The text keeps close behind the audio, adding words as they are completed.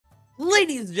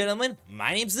Ladies and gentlemen,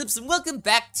 my name's Zips and welcome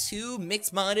back to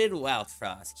Mixed Modded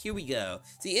Wildfrost. Here we go.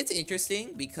 See, it's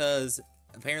interesting because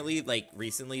apparently,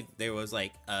 recently there was,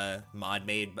 a mod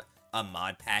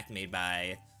pack made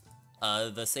by,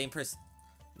 the same person,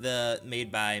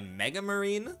 made by Mega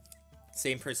Marine,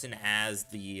 same person as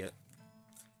the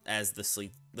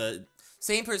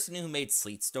same person who made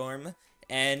Sleet Storm,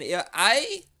 and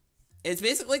it's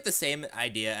basically the same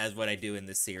idea as what I do in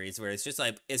this series, where it's just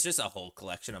a whole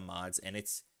collection of mods, and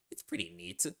it's pretty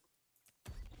neat.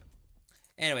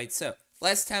 Anyway, so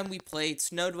last time we played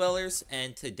Snow Dwellers,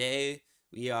 and today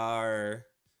I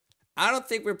don't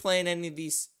think we're playing any of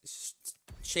these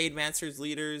Shade Masters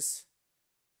leaders.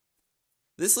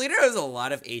 This leader has a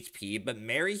lot of HP, but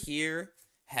Mary here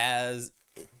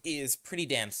is pretty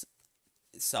damn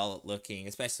solid looking,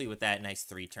 especially with that nice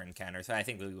 3-turn counter, so I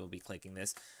think we will be clicking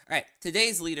this. Alright,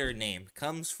 today's leader name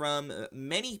comes from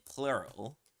many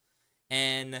plural,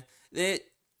 and they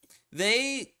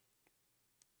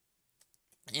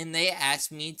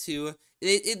asked me to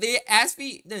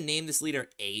name this leader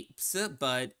Apes,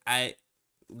 but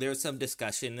there was some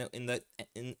discussion in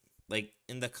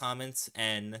the comments,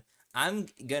 and I'm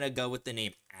gonna go with the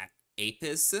name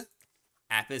Apis.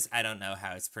 Apis, I don't know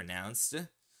how it's pronounced.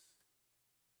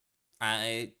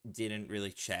 I didn't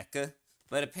really check,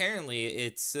 but apparently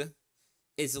it's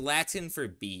Latin for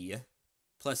bee,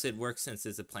 plus it works since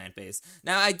it's a plant-based.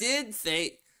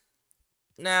 It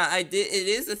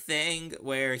is a thing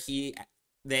where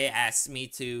they asked me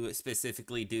to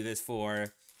specifically do this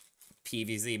for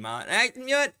PvZ mod. You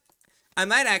know what? I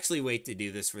might actually wait to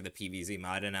do this for the PvZ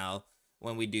mod, and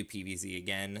when we do PvZ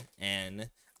again,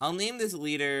 and I'll name this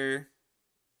leader,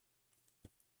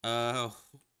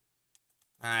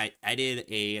 Alright, I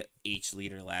did a H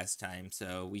leader last time,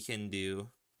 so we can do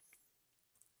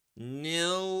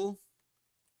Nilbert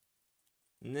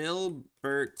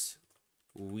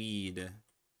Weedman.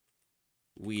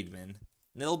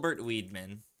 Nilbert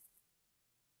Weedman.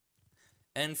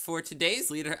 And for today's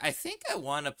leader, I think I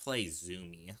want to play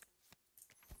Zoomy.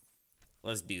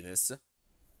 Let's do this.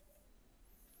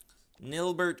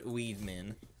 Nilbert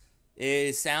Weedman.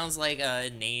 It sounds like a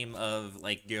name of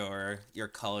your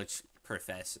college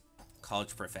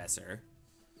professor.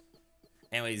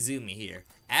 Anyway, Zoomy here.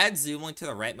 Add Zoom link to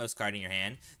the rightmost card in your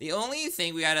hand. The only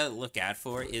thing we gotta look out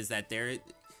for is that there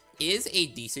is a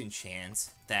decent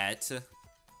chance that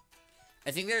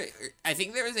I think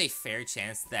there is a fair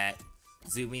chance that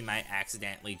Zoomy might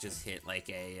accidentally just hit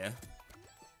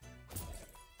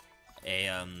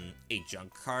a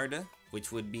junk card,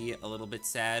 which would be a little bit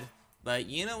sad. But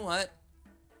you know what?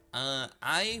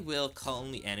 I will call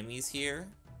in the enemies here.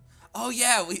 Oh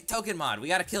yeah, token mod. We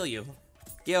gotta kill you.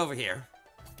 Get over here.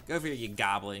 Go over here, you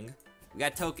gobbling.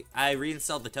 I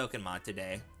reinstalled the token mod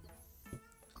today.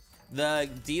 The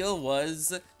deal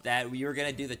was that we were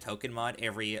gonna do the token mod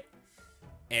every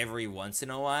once in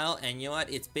a while, and you know what?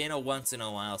 It's been a once in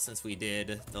a while since we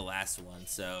did the last one,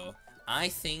 so I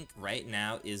think right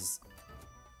now is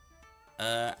you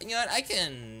know what?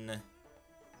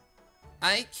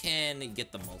 I can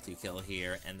get the multi-kill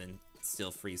here and then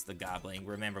still freeze the gobbling.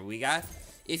 Remember,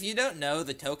 if you don't know,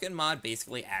 the token mod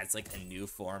basically adds a new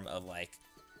form of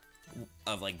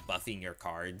buffing your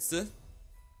cards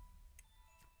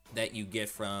that you get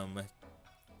from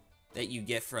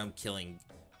killing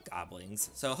goblins.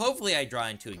 So hopefully I draw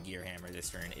into a gear hammer this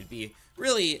turn. It'd be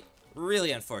really,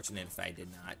 really unfortunate if I did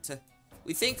not.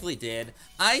 We thankfully did.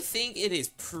 I think it is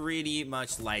pretty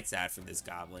much lights out for this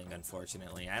goblin,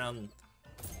 unfortunately.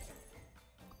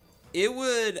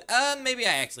 Maybe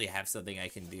I actually have something I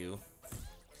can do.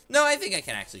 No, I think I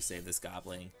can actually save this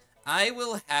goblin. I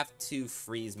will have to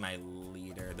freeze my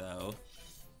leader, though.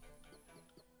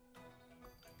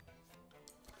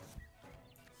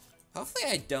 Hopefully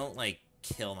I don't,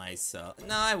 kill myself.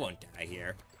 No, I won't die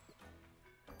here.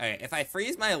 Alright, if I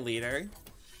freeze my leader,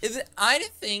 I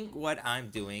think what I'm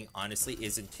doing, honestly,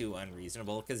 isn't too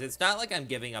unreasonable, because it's not like I'm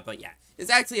giving up, but yeah,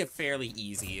 it's actually a fairly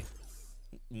easy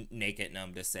naked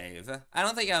gnome to save. I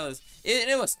don't think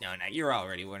it was Snow Knight. You're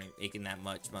already making that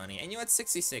much money. And you know what?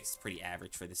 66 is pretty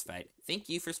average for this fight. Thank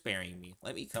you for sparing me.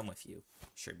 Let me come with you.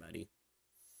 Sure, buddy.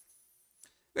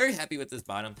 Very happy with this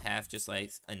bottom half. Just a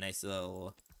nice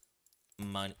little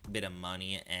bit of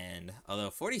money. And although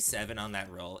 47 on that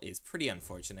roll is pretty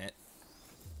unfortunate.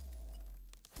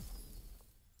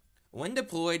 When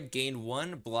deployed, gain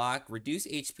 1 block, reduce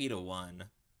HP to 1.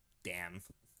 Damn.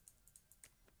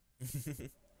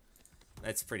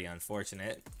 That's pretty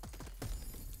unfortunate.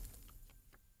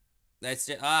 That's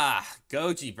just,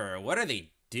 Goji Burr, what are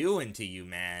they doing to you,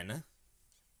 man?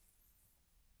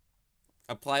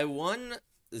 Apply 1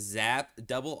 Zap,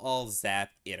 double all zap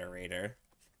iterator.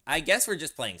 I guess we're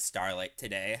just playing Starlight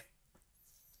today.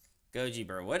 Goji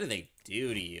Burr, what do they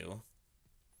do to you?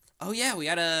 Oh yeah, we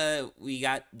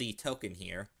got the token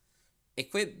here.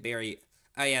 Equip berry.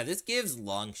 Oh yeah, this gives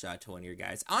long shot to one of your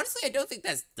guys. Honestly, I don't think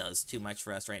that does too much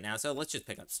for us right now, so let's just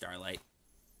pick up Starlight.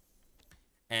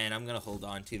 And I'm gonna hold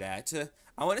on to that.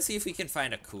 I want to see if we can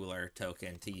find a cooler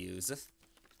token to use. Let's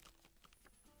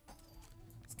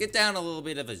get down a little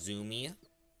bit of a zoomy.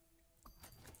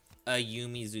 A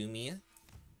Yumi Zoomy.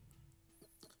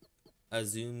 A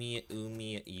Zoomy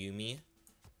Umi Yumi.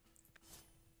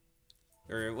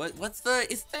 Or what's the,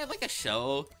 is that like a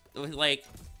show with like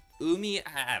Umi?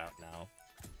 I don't know.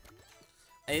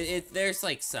 There's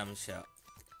like some show.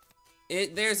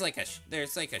 There's like a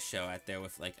show out there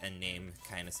with like a name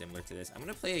kind of similar to this. I'm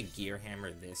gonna play a Gear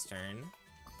Hammer this turn.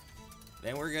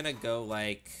 Then we're gonna go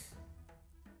like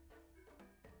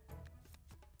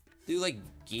do like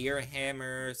Gear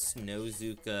Hammer,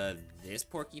 Snowzuka, this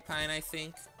Porcupine, I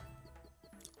think.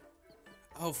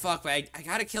 Oh fuck, but I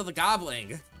gotta kill the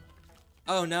Gobbling.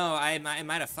 Oh no, I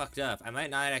might have fucked up. I might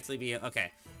not actually be,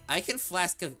 okay. I can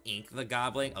Flask of Ink the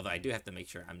Gobbling, although I do have to make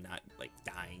sure I'm not, like,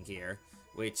 dying here.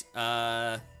 Which,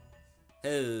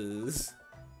 is...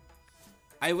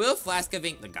 I will Flask of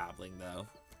Ink the Gobbling, though.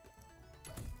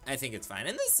 I think it's fine.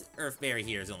 And this Earthberry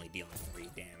here is only dealing 3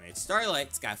 damage.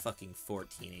 Starlight's got fucking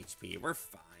 14 HP. We're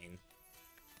fine.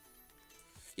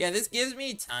 Yeah, this gives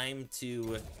me time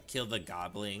to kill the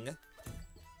Gobbling.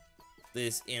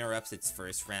 This interrupts its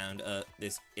first round,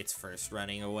 its first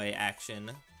running away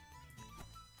action.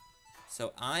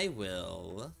 So I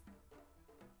will...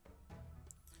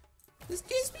 This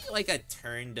gives me, like, a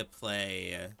turn to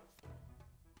play.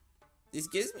 This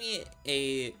gives me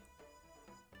a...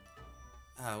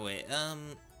 Oh, wait,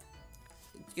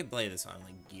 you could play this on,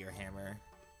 like, Gear Hammer.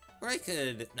 Or I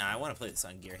could... Nah, I want to play this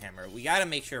on Gear Hammer. We gotta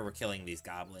make sure we're killing these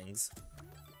Goblings.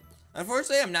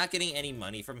 Unfortunately, I'm not getting any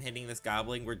money from hitting this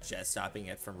Gobbling. We're just stopping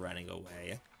it from running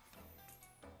away.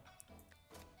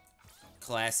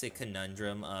 Classic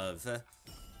conundrum of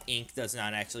ink does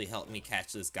not actually help me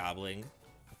catch this Gobbling.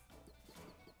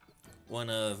 One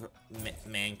of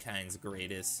mankind's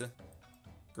greatest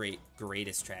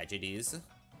tragedies.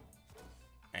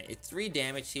 Alright, it's 3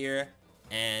 damage here,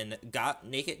 and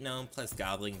Naked Gnome plus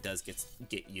Gobbling does get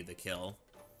you the kill.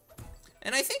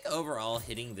 And I think overall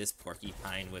hitting this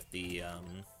Porcupine with the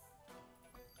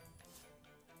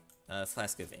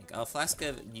Flask of Ink.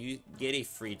 You get a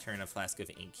free turn of Flask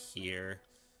of Ink here.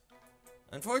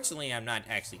 Unfortunately, I'm not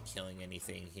actually killing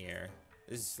anything here.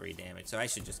 This is 3 damage, so I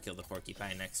should just kill the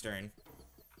Porcupine next turn.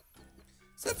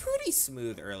 It's a pretty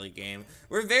smooth early game.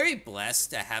 We're very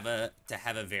blessed to have a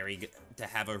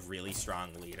really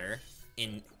strong leader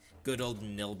in good old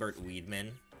Nilbert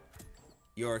Weedman.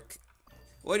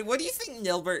 What do you think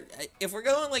Nilbert, if we're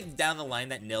going like down the line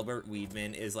that Nilbert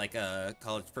Weedman is like a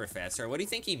college professor, what do you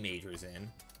think he majors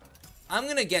in? I'm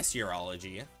gonna guess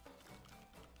urology.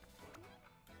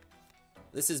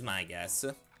 This is my guess.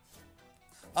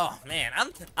 Oh man,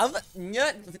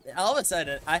 all of a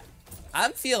sudden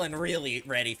I'm feeling really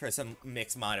ready for some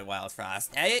mixed modded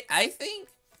Wildfrost. I think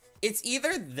it's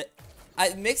either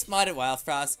mixed modded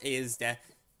Wildfrost is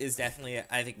definitely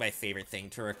I think my favorite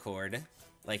thing to record.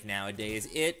 Like nowadays,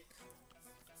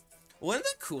 one of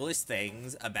the coolest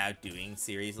things about doing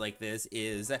series like this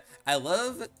is I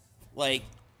love, like,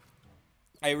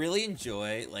 I really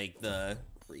enjoy, like,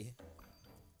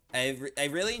 I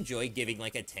really enjoy giving,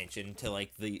 like, attention to, like,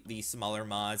 the smaller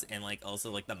mods and, like,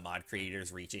 also, like, the mod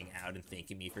creators reaching out and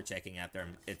thanking me for checking out their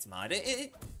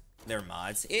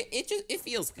mods. It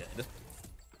feels good.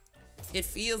 It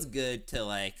feels good to,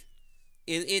 like,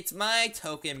 it's my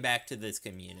token back to this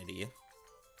community.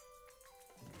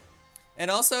 And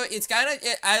also, it's kind of,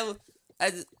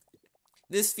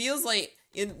 this feels like,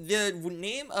 the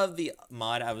name of the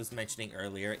mod I was mentioning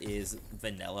earlier is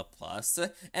Vanilla Plus,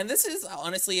 and this is,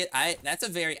 honestly, that's a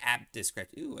very apt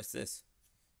description. Ooh, what's this?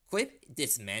 Quit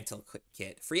Dismantle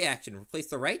Kit. Free action. Replace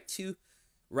the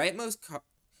rightmost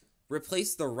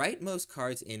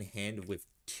cards in hand with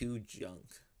 2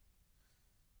 junk.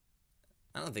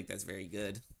 I don't think that's very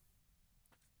good.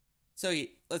 So,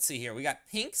 let's see here. We got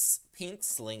Pink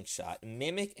Slingshot,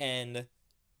 Mimic, and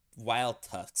Wild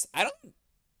Tusks. I don't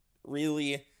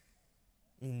really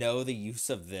know the use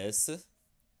of this.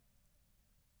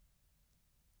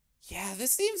 Yeah,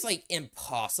 this seems like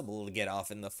impossible to get off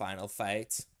in the final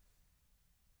fight.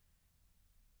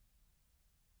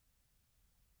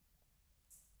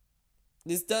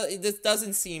 This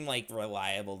doesn't seem like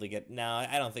reliable to get. No,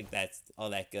 I don't think that's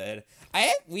all that good.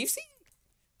 We've seen.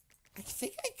 I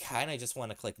think I kind of just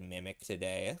want to click Mimic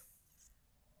today.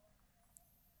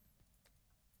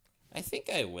 I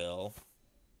think I will.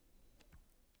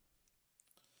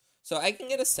 So I can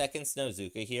get a second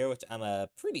Snowzuka here, which I'm a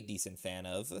pretty decent fan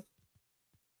of.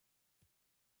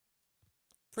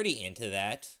 Pretty into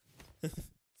that.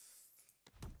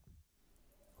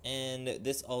 And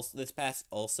this pass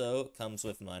also comes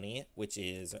with money, which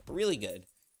is really good.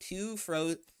 Two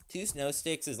snow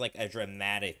sticks is like a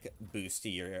dramatic boost to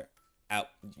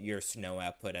your snow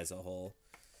output as a whole.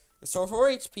 Restore 4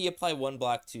 HP, apply 1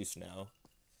 block, 2 snow.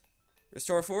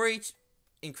 Restore 4 HP,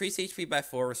 increase HP by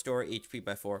 4, restore HP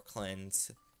by 4, cleanse,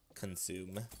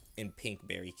 consume. In pink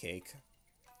berry cake.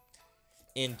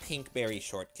 In pink berry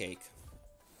shortcake.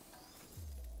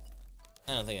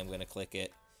 I don't think I'm gonna click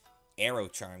it. Arrow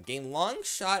charm. Gain long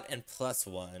shot and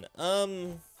 +1.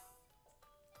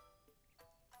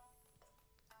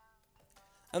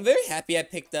 I'm very happy I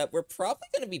picked up. We're probably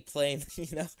gonna be playing,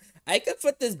 you know, I could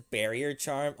put this barrier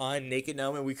charm on Naked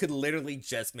Gnome and we could literally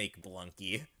just make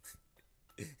Blunky.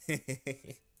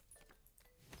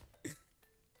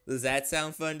 Does that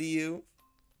sound fun to you?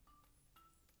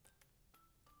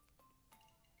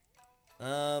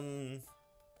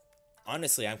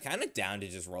 Honestly, I'm kind of down to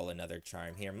just roll another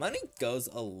charm here. Money goes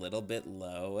a little bit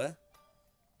low.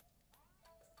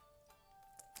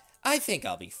 I think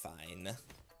I'll be fine.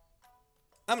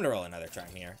 I'm gonna roll another charm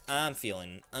here. I'm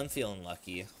feeling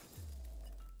lucky.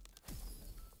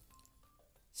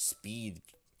 Speed.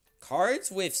 Cards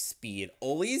with speed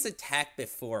always attack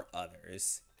before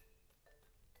others.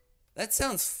 That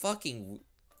sounds fucking...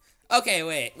 Okay,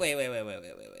 wait.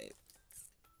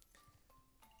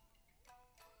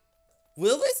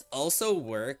 Will this also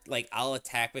work, like, I'll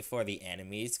attack before the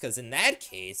enemies? Because in that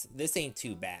case, this ain't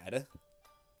too bad.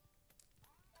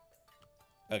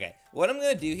 Okay, what I'm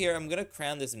gonna do here, I'm gonna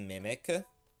crown this Mimic.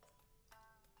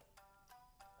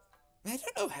 I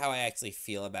don't know how I actually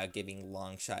feel about giving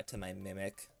long shot to my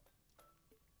Mimic.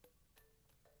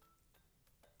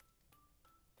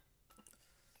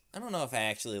 I don't know if I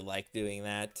actually like doing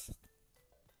that.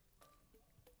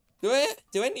 Do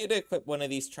I need to equip one of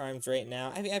these charms right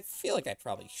now? I mean, I feel like I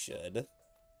probably should.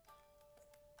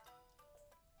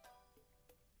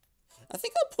 I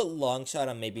think I'll put long shot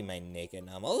on maybe my Naked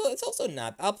Gnome. Although it's also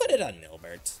not. I'll put it on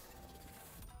Nilbert.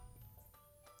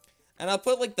 And I'll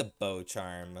put like the bow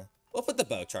charm. We'll put the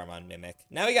bow charm on Mimic.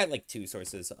 Now we got like 2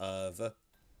 sources of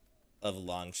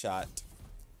long shot.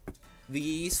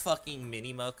 These fucking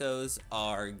mini Mokos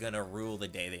are gonna rule the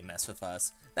day they mess with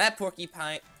us. That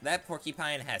porcupine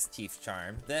has Teeth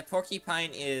Charm. That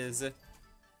porcupine is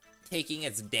taking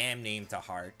its damn name to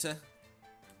heart.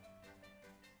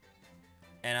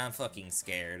 And I'm fucking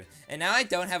scared. And now I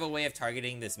don't have a way of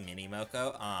targeting this mini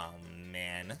Moko. Oh,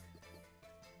 man.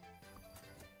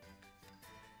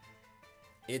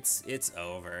 It's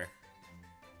over.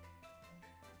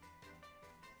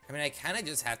 I mean, I kind of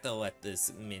just have to let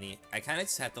this mini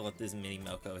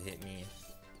Moko hit me.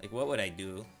 Like, what would I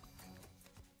do?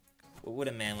 What would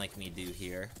a man like me do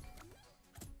here?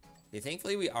 Okay,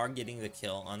 thankfully we are getting the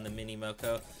kill on the mini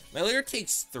Moko. My leader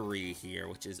takes 3 here,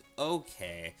 which is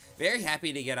okay. Very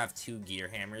happy to get off 2 gear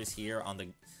hammers here on the...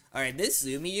 Alright, this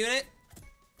Zumi unit,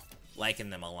 liking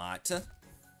them a lot.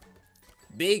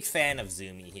 Big fan of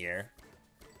Zumi here.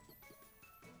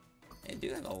 I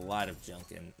do have a lot of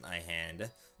junk in my hand,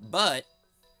 but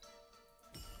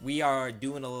we are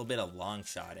doing a little bit of long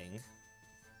shotting.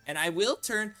 And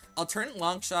I'll turn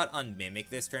long shot on Mimic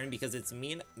this turn because it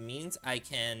means I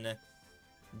can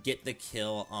get the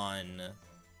kill on...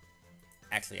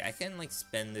 Actually, I can, like,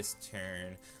 spend this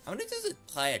turn. I'm gonna just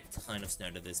apply a ton of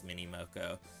snow to this mini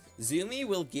Moko. Zumi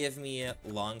will give me a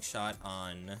long shot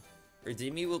on... Or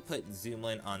Zumi will put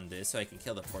Zoomlin on this so I can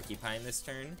kill the Porcupine this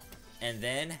turn. And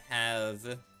then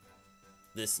have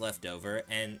this left over.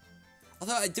 And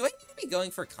although, do I need to be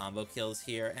going for combo kills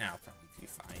here? And I'll probably be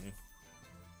fine.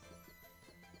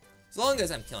 As long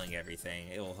as I'm killing everything,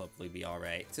 it will hopefully be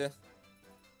alright.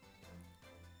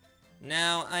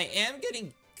 Now, I am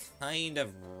getting kind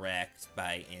of wrecked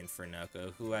by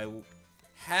Infernoko, who I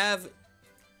have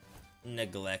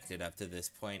neglected up to this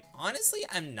point. Honestly,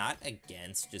 I'm not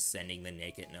against just sending the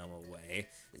Naked Gnome away.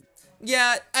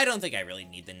 Yeah, I don't think I really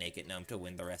need the Naked Gnome to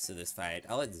win the rest of this fight.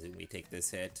 I'll let Zumi take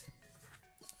this hit.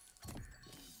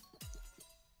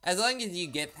 As long as you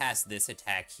get past this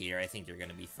attack here, I think you're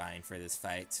gonna be fine for this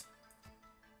fight.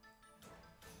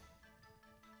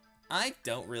 I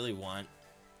don't really want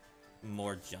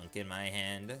more junk in my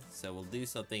hand, so we'll do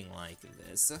something like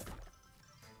this.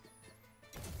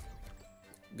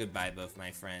 Goodbye, both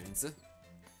my friends.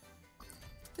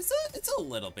 It's a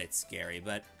little bit scary,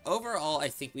 but overall, I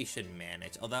think we should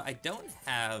manage. Although I don't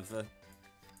have... I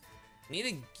need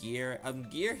a gear... I'm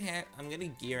gonna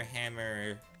gear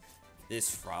hammer this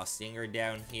Frostinger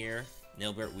down here.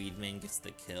 Nilbert Weedman gets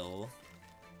the kill.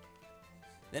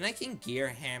 Then I can Gear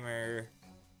Hammer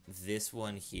this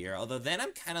one here. Although then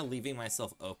I'm kind of leaving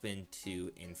myself open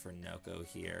to Infernoco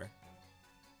here.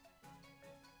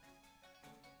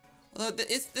 Although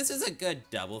this is a good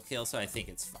double kill, so I think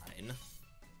it's fine.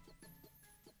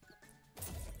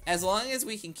 As long as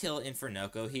we can kill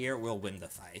Infernoco here, we'll win the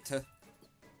fight.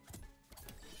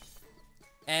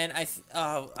 And I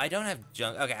don't have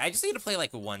junk. Okay, I just need to play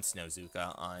like one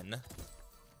Snowzuka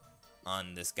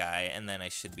on this guy, and then I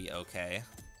should be okay.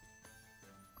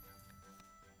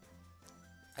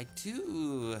 I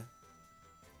do.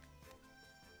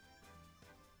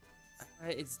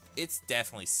 It's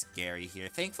definitely scary here.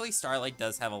 Thankfully, Starlight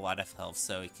does have a lot of health,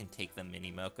 so it can take the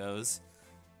mini Mokos.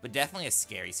 But definitely a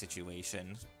scary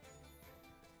situation.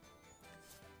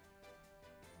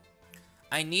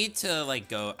 I need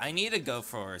to go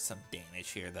for some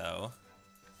damage here, though.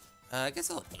 I guess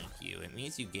I'll ink you. It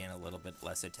means you gain a little bit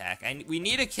less attack. We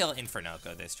need to kill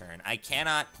Infernoco this turn. I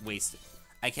cannot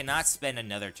spend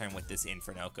another turn with this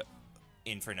Infernoco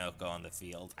on the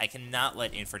field. I cannot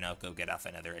let Infernoco get off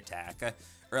another attack,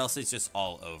 or else it's just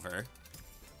all over.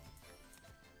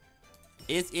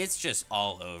 It's just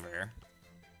all over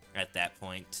at that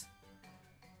point.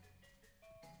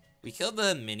 We killed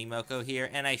the Minimoko here,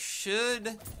 and I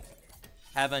should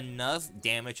have enough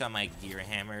damage on my Gear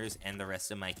Hammers and the rest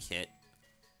of my kit.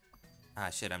 Ah,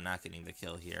 shit, I'm not getting the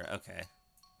kill here. Okay.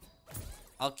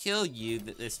 I'll kill you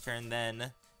this turn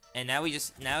then. And now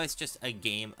it's just a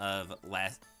game of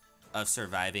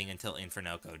surviving until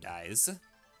Infernoco dies.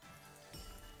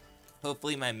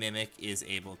 Hopefully my Mimic is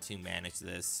able to manage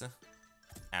this.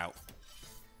 Ow.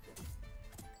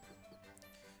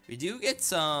 We do get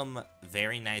some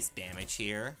very nice damage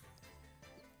here.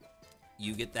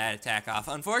 You get that attack off.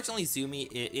 Unfortunately, Zumi,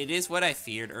 it is what I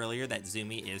feared earlier, that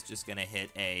Zumi is just gonna hit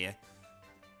a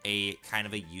kind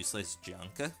of a useless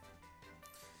junk.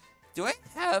 Do I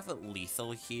have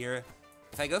lethal here?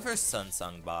 If I go for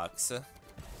Sunsung Box,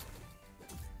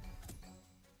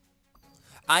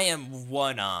 I am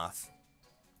one off,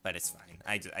 but it's fine.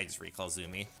 I just recall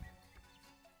Zumi.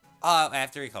 Oh, I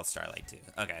have to recall Starlight too.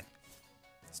 Okay.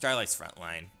 Starlight's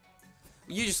frontline.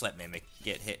 You just let Mimic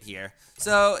get hit here.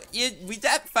 So,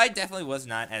 that fight definitely was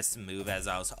not as smooth as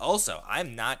I was. Also,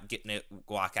 I'm not getting to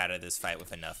walk out of this fight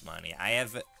with enough money. I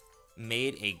have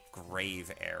made a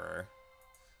grave error.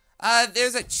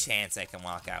 There's a chance I can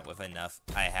walk out with enough.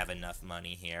 I have enough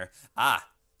money here.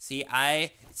 See,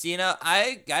 you know,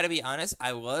 I gotta be honest,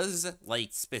 I was, like,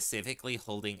 specifically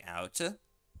holding out.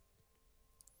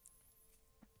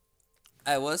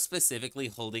 I was specifically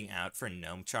holding out for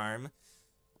Gnome Charm.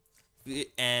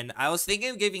 And I was thinking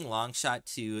of giving Long Shot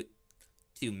to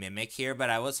Mimic here, but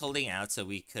I was holding out so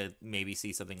we could maybe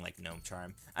see something like Gnome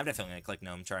Charm. I'm definitely gonna click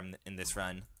Gnome Charm in this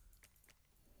run.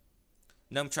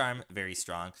 Gnome Charm, very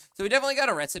strong. So we definitely got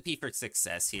a recipe for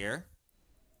success here.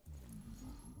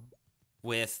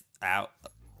 Without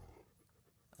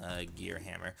Gear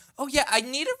Hammer. Oh yeah, I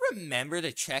need to remember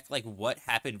to check like what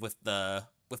happened with the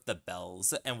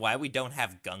bells and why we don't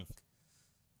have Gunk.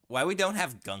 Why we don't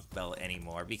have Gunk Bell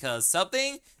anymore, because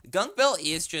Gunk Bell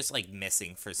is just like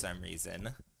missing for some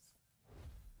reason.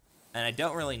 And I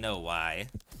don't really know why.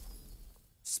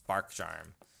 Spark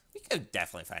Charm. We could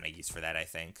definitely find a use for that, I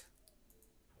think.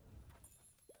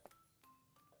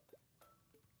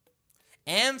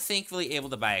 Am thankfully able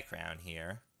to buy a crown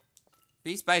here.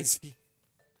 Increase by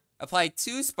apply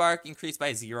 2 spark, increase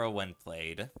by 0 when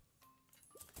played.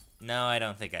 No, I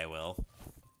don't think I will.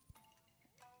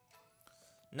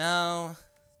 No,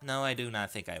 I do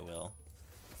not think I will.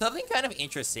 Something kind of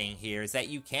interesting here is that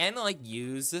you can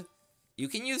use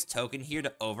token here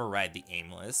to override the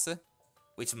aimless,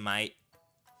 which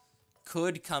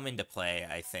could come into play,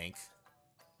 I think.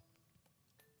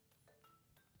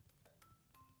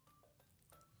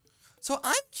 So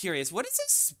I'm curious, what does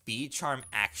this speed charm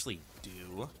actually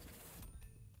do?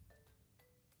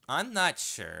 I'm not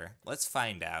sure. Let's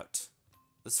find out.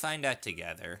 Let's find out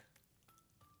together.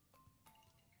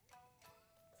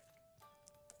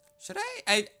 Should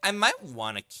I might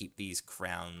want to keep these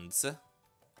crowns.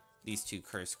 These 2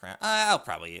 cursed crowns. I'll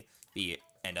probably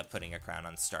end up putting a crown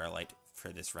on Starlight for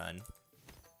this run.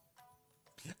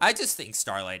 I just think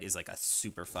Starlight is like a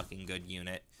super fucking good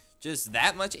unit. Just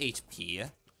that much HP.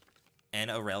 And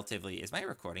a relatively... Is my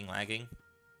recording lagging?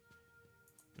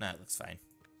 No, it looks fine.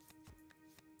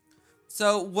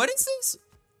 So, what is this?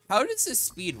 How does this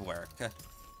speed work?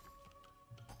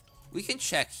 We can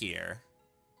check here.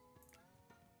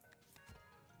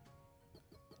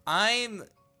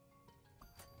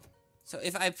 So,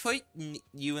 if I put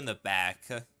you in the back...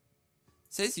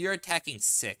 Says you're attacking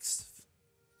 6th.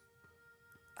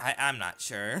 I'm not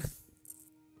sure.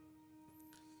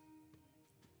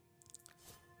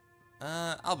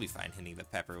 I'll be fine hitting the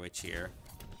Pepper Witch here.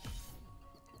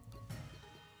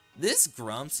 This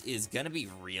Grumps is gonna be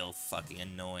real fucking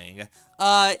annoying.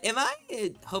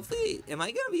 Hopefully, am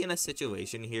I gonna be in a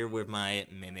situation here where my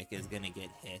Mimic is gonna get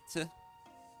hit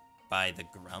by the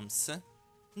Grumps?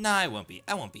 No, I won't be.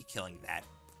 I won't be killing that.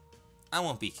 I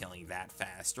won't be killing that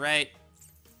fast, right?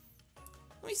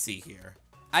 Let me see here.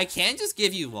 I can just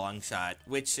give you Long Shot,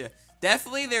 which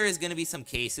definitely there is gonna be some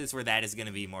cases where that is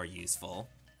gonna be more useful.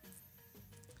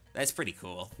 That's pretty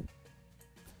cool.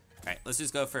 Alright, let's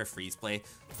just go for a freeze play.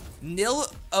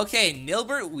 Okay,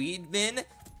 Nilbert Weedman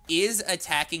is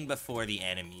attacking before the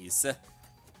enemies.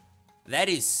 That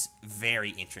is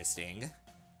very interesting.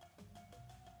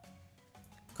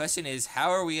 Question is,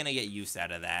 how are we gonna get use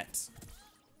out of that?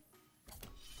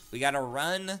 We gotta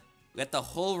run. We got the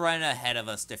whole run ahead of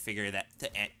us to figure that,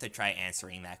 to try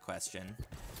answering that question.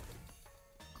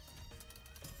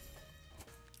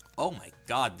 Oh my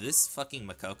god, this fucking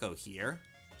Makoko here?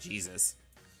 Jesus.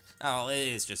 Oh, it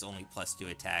is just only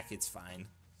 +2 attack, it's fine.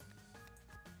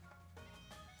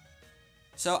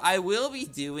 So I will be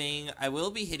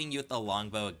hitting you with the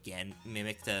longbow again,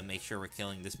 Mimic, to make sure we're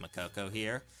killing this Makoko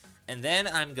here. And then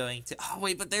I'm going to, oh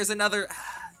wait, but there's another,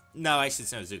 no, I should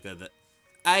Snozuka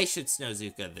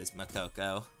this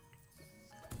Makoko.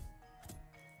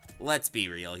 Let's be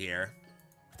real here.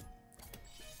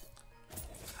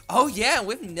 Oh yeah,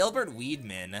 with Nilbert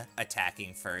Weedman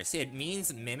attacking first, it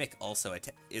means Mimic also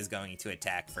is going to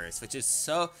attack first, which is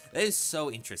that is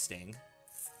so interesting.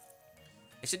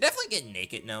 I should definitely get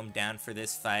Naked Gnome down for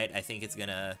this fight. I think it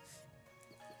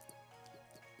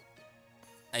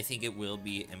will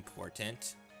be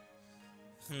important.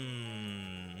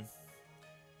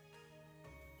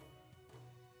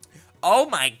 Oh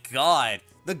my god,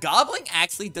 the Goblin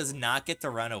actually does not get to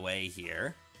run away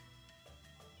here.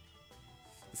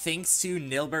 Thanks to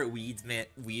Nilbert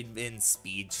Weedman's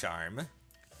Speed Charm.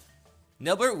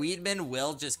 Nilbert Weedman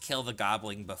will just kill the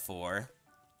Goblin before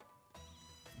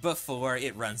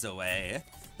it runs away.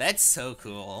 That's so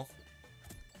cool.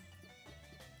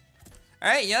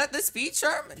 Alright, yeah, the Speed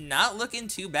Charm, not looking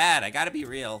too bad. I gotta be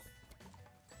real.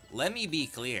 Let me be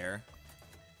clear.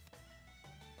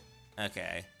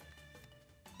 Okay.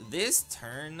 This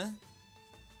turn,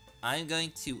 I'm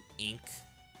going to ink.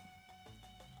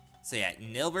 So yeah,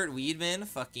 Nilbert Weedman,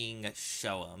 fucking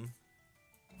show him.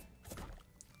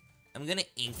 I'm gonna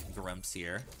ink Grumps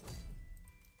here.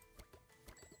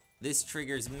 This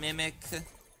triggers Mimic.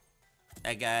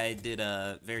 That guy did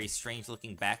a very strange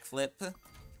looking backflip.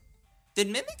 Did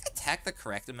Mimic attack the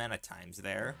correct amount of times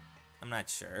there? I'm not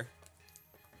sure.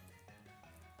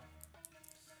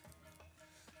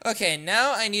 Okay,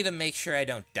 now I need to make sure I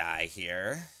don't die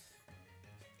here.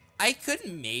 I could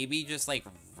maybe just, like,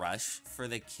 rush for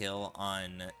the kill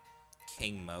on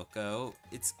King Moko.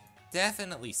 It's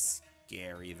definitely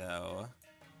scary, though.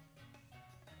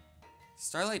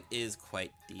 Starlight is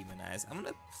quite demonized. I'm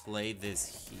gonna play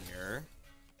this here.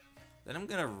 Then I'm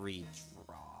gonna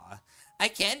redraw. I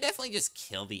can definitely just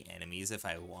kill the enemies if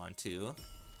I want to.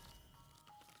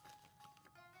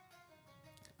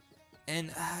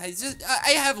 And I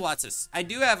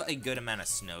do have a good amount of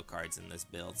snow cards in this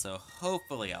build, so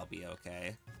hopefully I'll be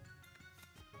okay.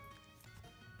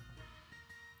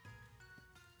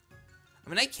 I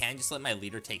mean, I can just let my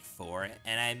leader take 4,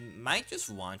 and I might just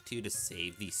want to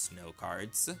save these snow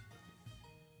cards. And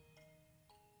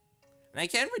I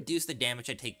can reduce the damage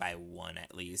I take by 1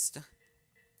 at least.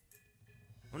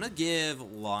 I'm gonna give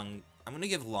long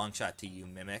shot to you,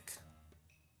 Mimic.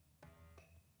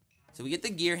 So we get the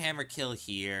Gear Hammer kill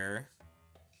here.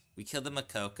 We kill the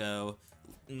Makoko.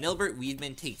 Nilbert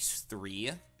Weedman takes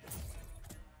 3.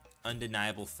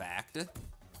 Undeniable fact.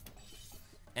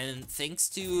 And thanks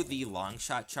to the long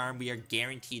shot charm, we are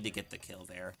guaranteed to get the kill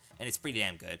there. And it's pretty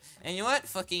damn good. And you know what?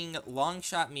 Fucking long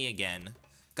shot me again.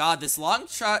 God, this long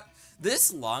shot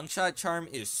charm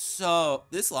is so...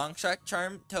 This long shot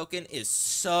charm token is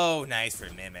so nice for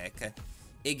Mimic.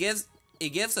 It gives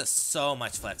us so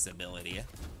much flexibility.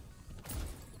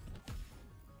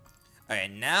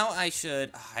 Alright, now I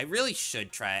really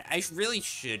should try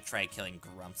killing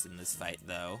Grumps in this fight,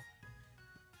 though.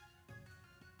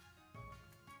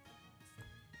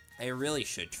 I really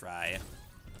should try.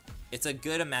 It's a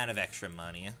good amount of extra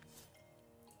money.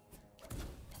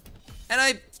 And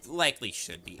I likely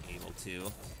should be able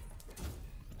to.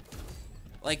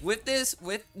 Like, with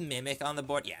Mimic on the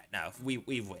board, yeah, no, we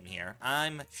win here.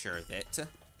 I'm sure of it.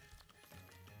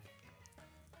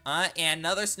 And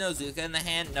another Snowzuka in the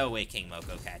hand. No way King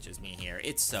Moko catches me here.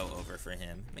 It's so over for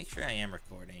him. Make sure I am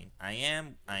recording. I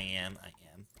am.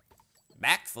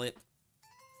 Backflip.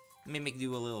 Mimic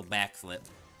do a little backflip.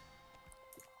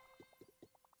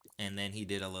 And then he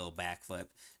did a little backflip.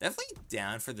 Definitely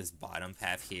down for this bottom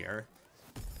path here.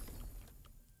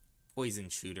 Poison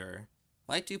shooter.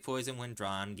 Apply 2 poison when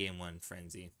drawn. Game 1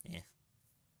 frenzy. Yeah.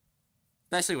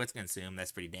 Especially what's consumed.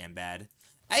 That's pretty damn bad.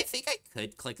 I think I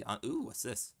could click on... Ooh, what's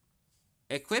this?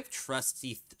 Equip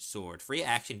Trusty Sword. Free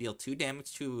action. Deal 2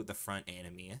 damage to the front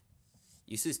enemy.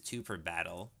 Uses 2 per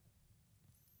battle.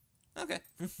 Okay.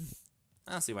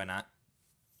 I don't see why not.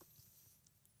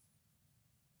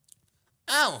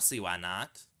 I don't see why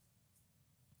not.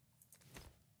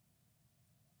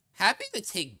 Happy to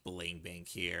take Bling Bank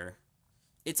here.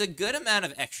 It's a good amount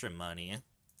of extra money.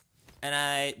 And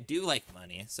I do like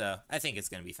money, so I think it's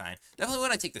going to be fine. Definitely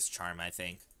want to take this Charm, I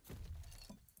think.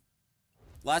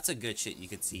 Lots of good shit you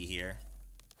could see here.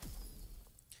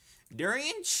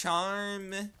 Durian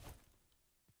Charm...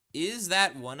 Is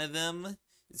that one of them?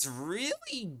 It's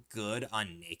really good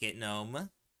on Naked Gnome.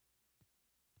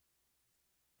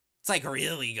 It's like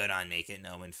really good on Naked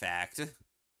Gnome, in fact.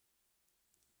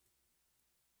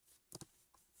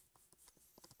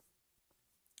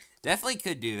 Definitely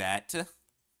could do that.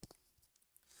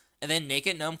 And then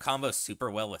Naked Gnome combos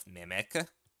super well with Mimic.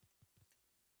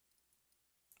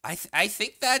 I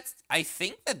think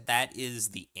that is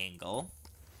the angle.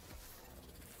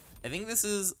 I think this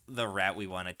is the route we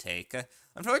want to take.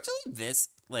 Unfortunately, this,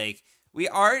 like, we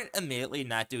are immediately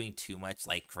not doing too much,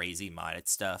 like, crazy modded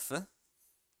stuff.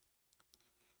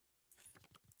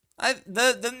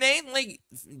 The main, like,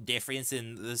 difference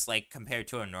in this, like, compared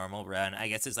to a normal run, I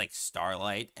guess, is, like,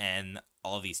 Starlight and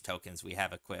all these tokens we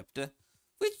have equipped.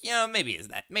 Which, you know, maybe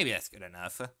that's good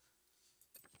enough.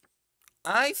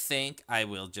 I think I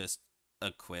will just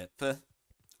equip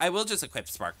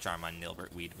Spark Charm on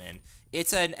Nilbert Weedman.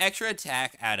 It's an extra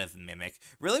attack out of Mimic.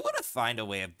 Really want to find a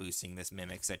way of boosting this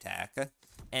Mimic's attack.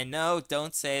 And no,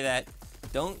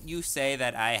 don't you say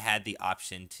that I had the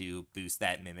option to boost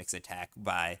that Mimic's attack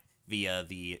via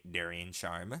the Durian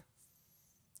Charm.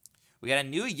 We got a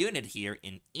new unit here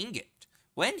in Ingot.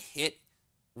 When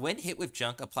hit with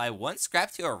junk, apply 1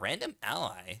 scrap to a random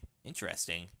ally.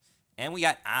 Interesting. And we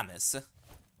got Amos.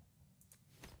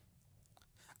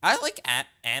 I like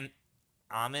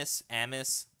Amos,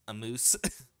 Amoose.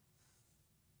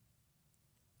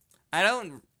 I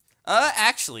don't...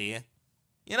 actually,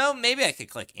 you know, maybe I could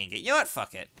click Ingot. You know what?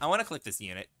 Fuck it. I want to click this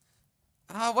unit.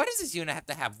 Why does this unit have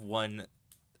to have one...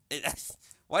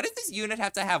 Why does this unit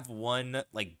have to have one,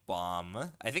 like,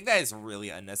 bomb? I think that is really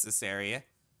unnecessary.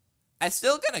 I'm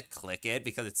still gonna click it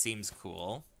because it seems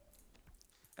cool.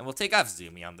 And we'll take off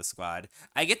Zumi on the squad.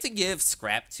 I get to give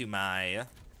scrap to my...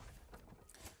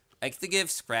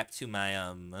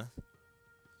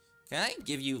 Can I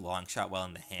give you long shot while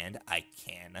in the hand? I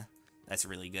can. That's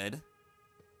really good.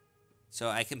 So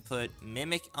I can put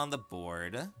Mimic on the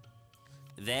board.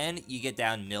 Then you get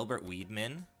down Nilbert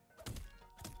Weedman.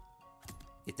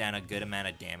 Get down a good amount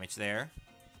of damage there.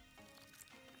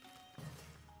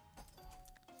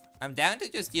 I'm down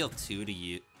to just deal 2 to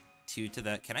you. 2 to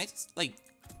the... Can I just, like...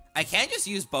 I can just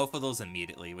use both of those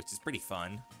immediately, which is pretty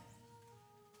fun.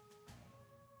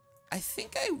 I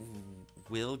think I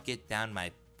will get down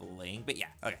my Bling, but yeah,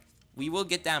 okay. We will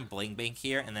get down Bling Bank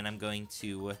here, and then I'm going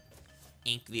to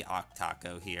ink the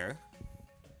Octaco here.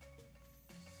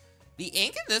 The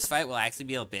ink in this fight will actually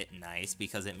be a bit nice,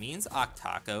 because it means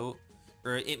Octaco,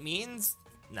 or it means,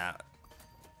 no.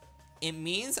 It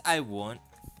means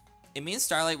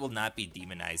Starlight will not be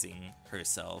demonizing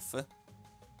herself.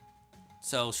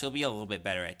 So she'll be a little bit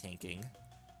better at tanking.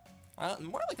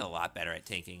 More like a lot better at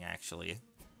tanking, actually.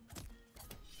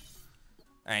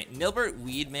 Alright, Nilbert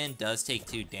Weedman does take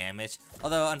 2 damage.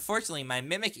 Although, unfortunately, my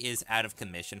Mimic is out of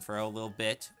commission for a little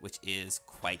bit, which is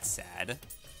quite sad.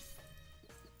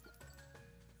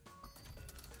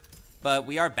 But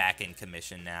we are back in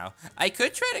commission now. I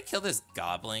could try to kill this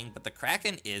Goblin, but the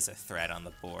Kraken is a threat on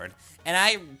the board. And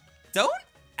I don't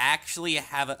actually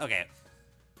have a... Okay,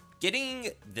 getting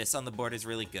this on the board is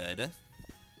really good.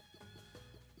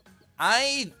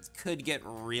 I could get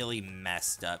really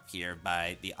messed up here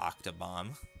by the Octobomb.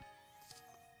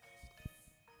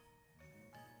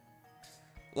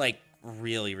 Like,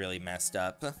 really, really messed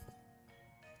up.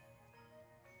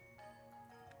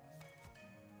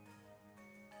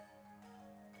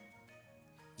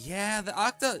 Yeah, the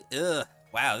Octo... Ugh.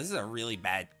 Wow, this is a really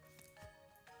bad...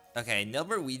 Okay,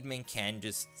 Nilbert Weedman can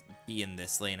just be in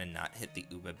this lane and not hit the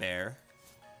Uba Bear.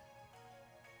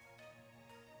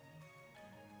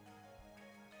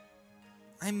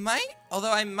 I might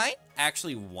Although I might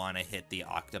actually want to hit the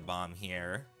Octobomb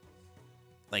here.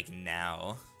 Like,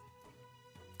 now.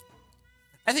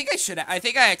 I think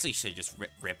I actually should just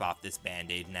rip off this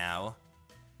Band-Aid now.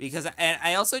 Because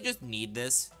I also just need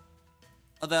this.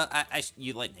 Although,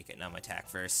 you let Naked Gnome attack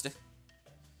first.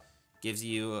 Gives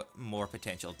you more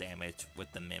potential damage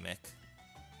with the Mimic.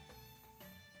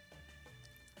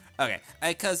 Okay,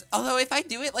 because, although if I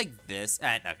do it like this,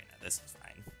 okay, no, this is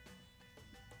fine.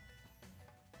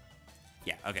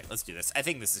 Yeah, okay, let's do this. I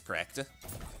think this is correct.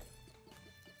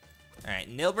 Alright,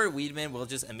 Nilbert Weedman will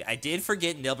just, I did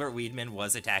forget Nilbert Weedman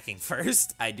was attacking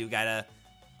first. I do gotta,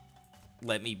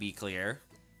 let me be clear.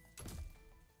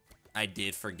 I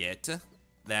did forget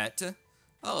that.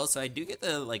 Oh, so I do get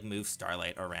to, like, move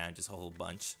Starlight around just a whole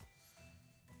bunch.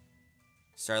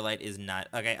 Starlight is not...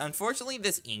 Okay, unfortunately,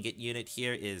 this ingot unit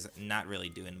here is not really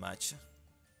doing much.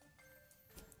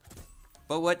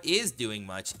 But what is doing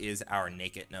much is our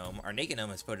Naked Gnome. Our Naked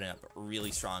Gnome is putting up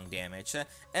really strong damage.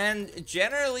 And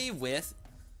generally with...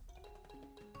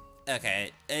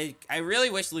 Okay, I really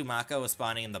wish Lumako was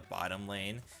spawning in the bottom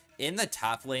lane. In the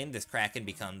top lane, this Kraken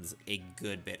becomes a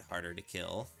good bit harder to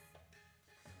kill.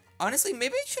 Honestly,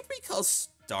 maybe I should recall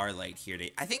Starlight here to...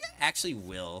 I think I actually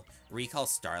will recall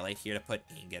Starlight here to put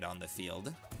Ingot on the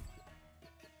field.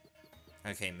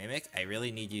 Okay, Mimic, I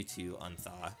really need you to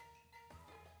unthaw.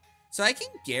 So I can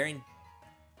guarantee...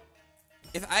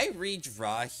 If I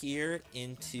redraw here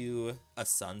into a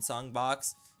Sunsong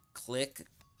box, click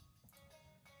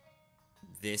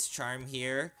this charm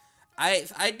here...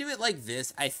 If I do it like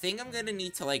this, I think I'm gonna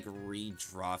need to, like,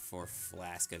 redraw for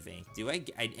Flask of Ink.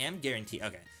 I am guaranteed...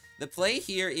 Okay. The play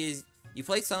here is, you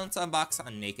play Sunsong box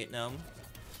on Naked Gnome.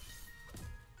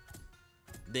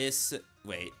 This...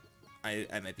 Wait. I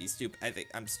might be stupid. I think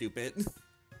I'm stupid.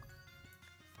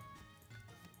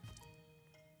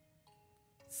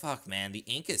 Fuck, man. The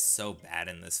ink is so bad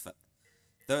in this...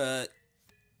 God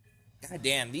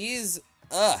damn, these...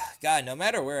 Ugh, God, no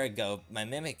matter where I go, my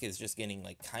Mimic is just getting,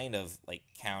 like, kind of, like,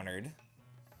 countered.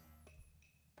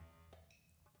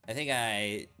 I think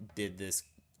I did this...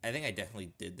 I think I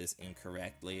definitely did this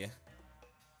incorrectly.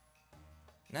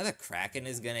 Now the Kraken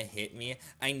is gonna hit me.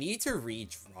 I need to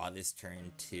redraw this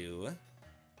turn, too.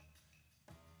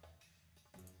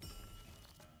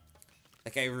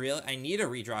 Like, I need a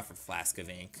redraw for Flask of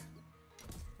Ink.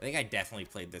 I think I definitely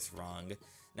played this wrong.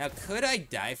 Now, could I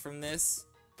die from this?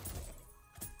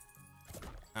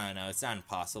 Oh no, it's not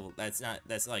impossible.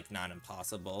 That's like not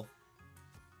impossible.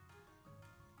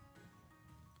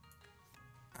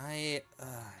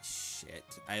 Shit.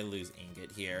 I lose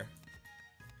Ingot here.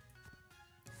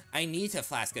 I need to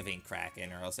Flask of Ink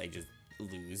Kraken or else I just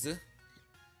lose.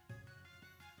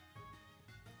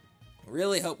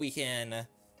 Really hope we can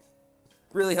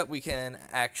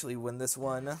actually win this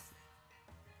one.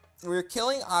 We're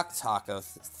killing Octaco,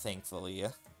 thankfully.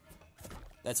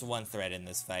 That's one threat in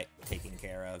this fight taken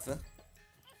care of.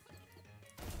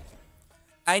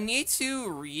 I need to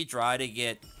redraw to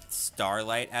get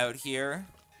Starlight out here.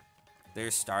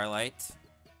 There's Starlight.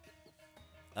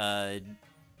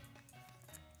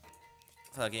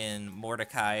 Fucking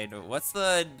Mordecai.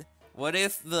 What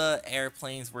if the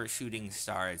airplanes were shooting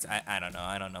stars? I don't know.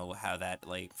 I don't know how that,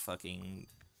 like, fucking...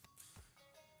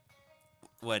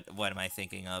 What am I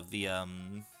thinking of? The,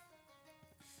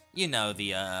 you know,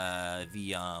 Can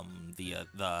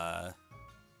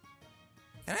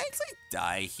I actually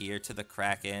die here to the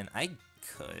Kraken? I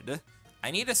could.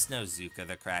 I need to Snowzuka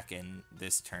the Kraken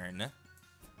this turn.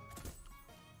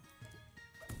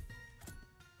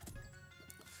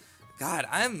 God,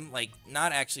 I'm, like,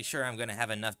 not actually sure I'm gonna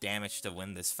have enough damage to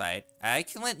win this fight. I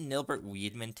can let Nilbert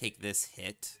Weedman take this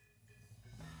hit.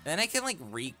 Then I can, like,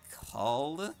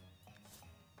 recall...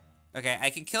 Okay, I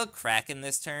can kill Kraken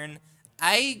this turn.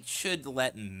 I should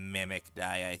let Mimic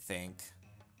die, I think.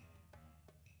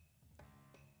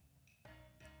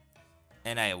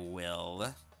 And I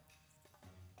will.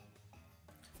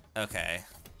 Okay.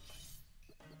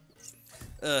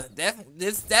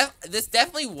 This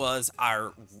definitely was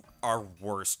our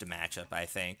worst matchup, I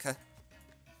think.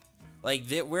 Like,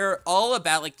 we're all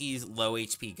about, like, these low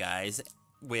HP guys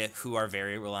who are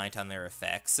very reliant on their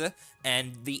effects,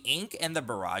 and the ink and the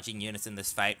barraging units in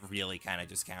this fight really kind of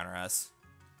just counter us.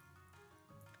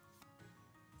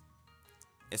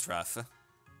 It's rough.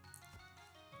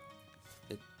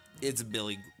 It's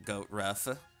Billy Goat rough.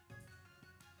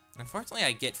 Unfortunately,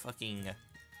 I get fucking...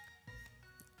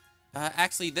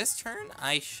 actually, this turn,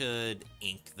 I should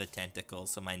ink the tentacle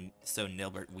so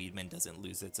Nilbert Weedman doesn't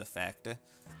lose its effect.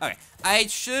 Okay, I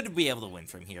should be able to win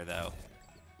from here, though.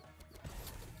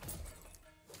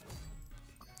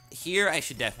 Here, I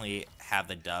should definitely have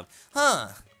the dub. Huh.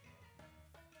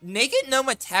 Naked Gnome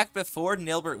attacked before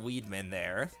Nilbert Weedman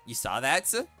there. You saw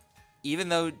that? Even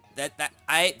though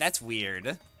that's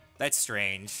weird. That's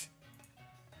strange.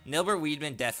 Nilbert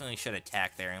Weedman definitely should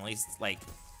attack there, at least like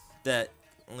at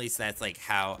least that's like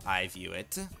how I view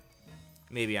it.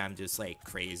 Maybe I'm just like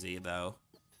crazy though.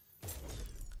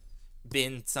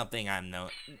 Being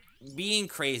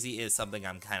crazy is something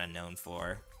I'm kind of known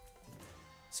for.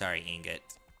 Sorry, Ingot.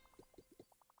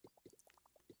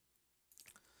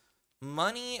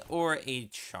 Money or a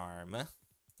charm?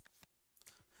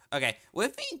 Okay,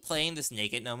 with me playing this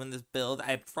Naked Gnome in this build,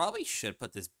 I probably should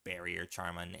put this barrier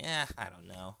charm on. I don't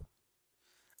know.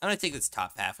 I'm gonna take this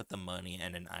top half with the money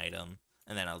and an item,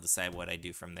 and then I'll decide what I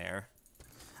do from there.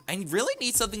 I really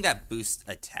need something that boosts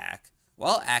attack.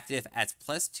 While active, adds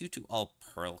 +2 to all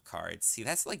Pearl cards. See,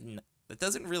 that's like, that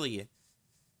doesn't really...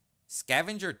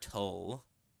 Scavenger Toll.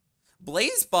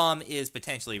 Blaze Bomb is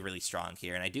potentially really strong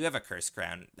here, and I do have a Curse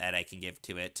Crown that I can give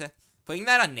to it. Putting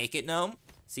that on Naked Gnome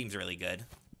seems really good.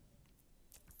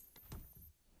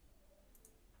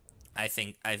 I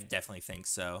definitely think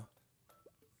so.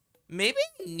 Maybe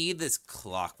I need this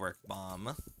Clockwork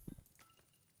Bomb.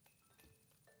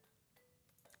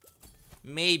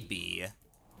 Maybe.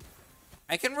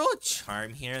 I can roll a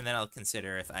charm here, and then I'll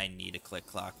consider if I need to click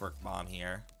Clockwork Bomb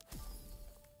here.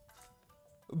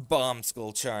 Bomb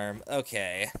Skull Charm.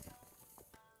 Okay.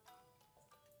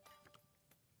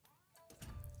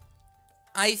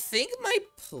 I think my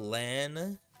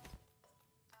plan...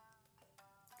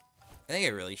 I think I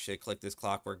really should click this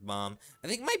Clockwork Bomb. I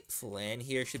think my plan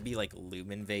here should be, like,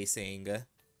 Lumen Vasing.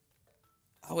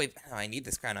 Oh, wait. No, I need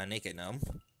this crown on Naked Gnome.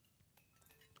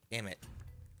 Damn it.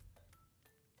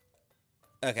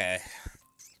 Okay.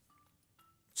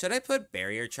 Should I put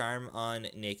Barrier Charm on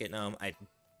Naked Gnome? I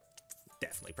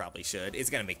definitely probably should. It's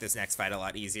gonna make this next fight a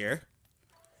lot easier.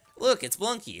 Look, it's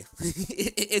Blunky.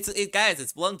 Guys,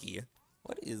 it's Blunky.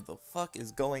 What is the fuck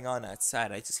is going on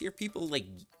outside? I just hear people, like,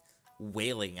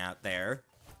 wailing out there.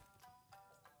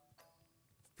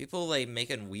 People, like,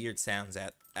 making weird sounds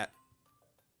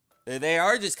they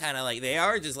are just kind of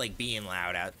like, being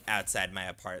loud outside my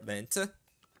apartment.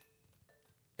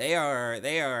 They are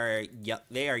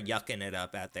yucking it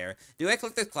up out there. Do I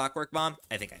click this Clockwork Bomb?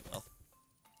 I think I will.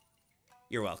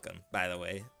 You're welcome, by the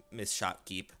way, Miss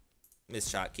Shopkeep. Miss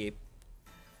Shopkeep.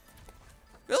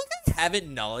 I feel like I haven't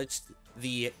acknowledged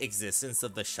the existence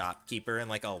of the Shopkeeper in,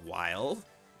 like, a while.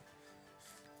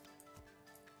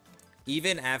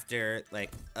 Even after,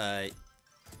 like, alright,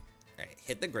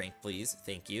 hit the Grink, please.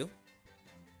 Thank you.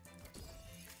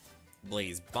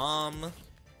 Blaze Bomb.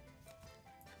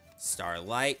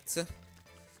 Starlight.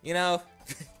 You know,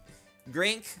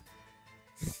 Grink.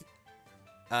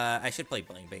 I should play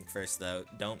Bling Bank first, though.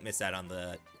 Don't miss out on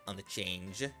the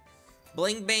change.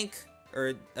 Bling Bank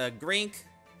or Grink.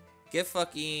 Get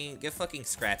fucking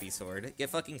Scrappy Sword. Get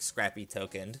fucking Scrappy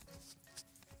tokened.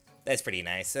 That's pretty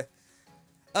nice.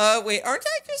 Wait, aren't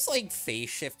I just like phase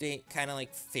shifting? Kind of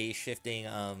like phase shifting.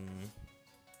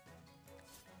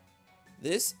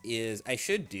 This is, I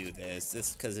should do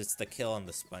this because it's the kill on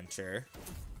the Spuncher.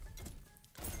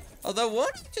 Although,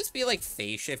 won't it just be like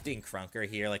phase shifting Crunker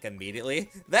here, like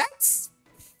immediately? That's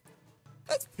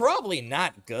probably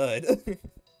not good.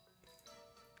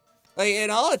 Like,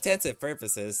 in all intents and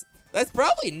purposes, that's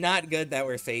probably not good that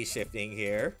we're phase shifting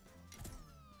here.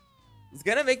 It's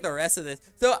gonna make the rest of this.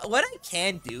 So, what I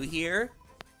can do here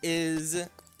is,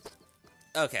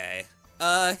 okay.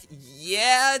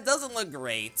 Yeah, it doesn't look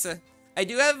great. I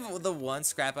do have the one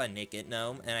scrap on Naked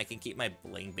Gnome, and I can keep my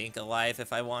Bling Bink alive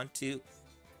if I want to.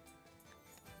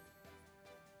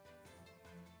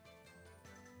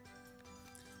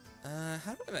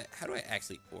 How do I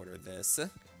actually order this?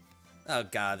 Oh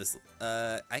god, this,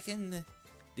 I can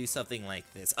do something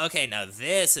like this. Okay, now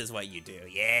this is what you do.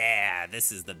 Yeah,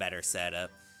 this is the better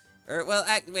setup. Or, well,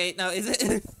 wait, no, is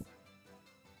it?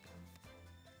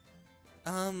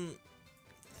 I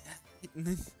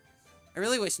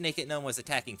really wish Naked Gnome was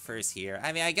attacking first here.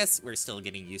 I mean, I guess we're still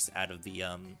getting used out of the,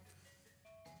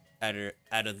 out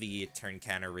of the turn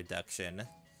counter reduction.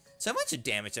 So how much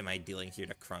damage am I dealing here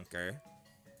to Crunker?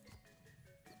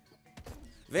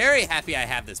 Very happy I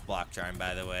have this block charm,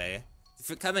 by the way.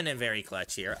 For coming in very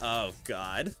clutch here. Oh,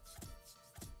 God.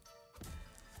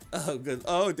 Oh, good.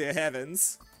 Oh, dear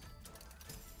heavens.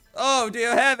 Oh,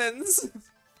 dear heavens.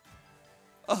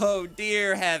 Oh,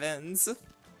 dear heavens.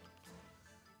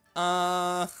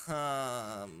 Uh-oh.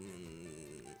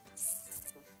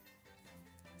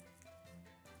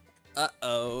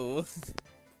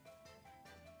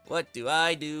 What do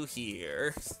I do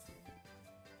here?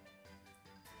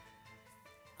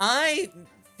 I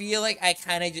feel like I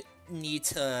kind of need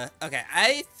to... Okay,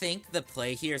 I think the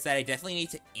play here is that I definitely need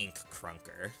to ink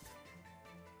Crunker.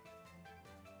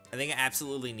 I think I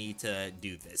absolutely need to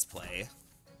do this play.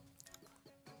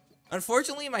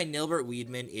 Unfortunately, my Nilbert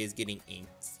Weedman is getting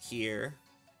inked here.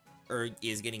 Or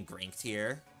is getting grinked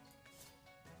here.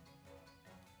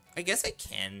 I guess I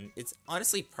can. It's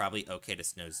honestly probably okay to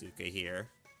Snowzuka here.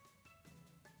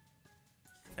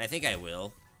 And I think I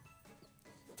will.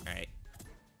 Alright.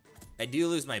 I do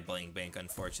lose my Bling Bank,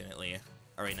 unfortunately.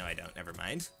 Oh, wait, no, I don't. Never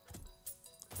mind.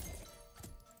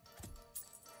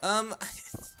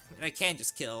 I can't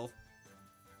just kill.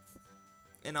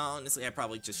 And honestly, I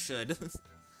probably just should.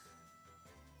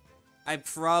 I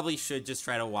probably should just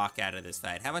try to walk out of this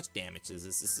fight. How much damage is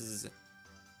this? This is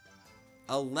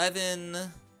 11.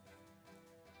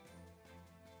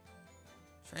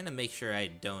 Trying to make sure I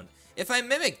don't. If my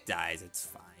Mimic dies, it's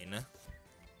fine.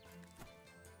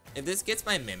 If this gets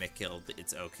my Mimic killed,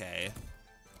 it's okay.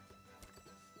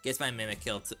 Gets my Mimic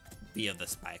killed via the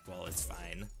Spike Wall, it's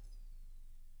fine.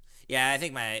 Yeah, I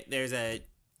think my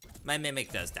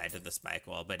Mimic does die to the Spike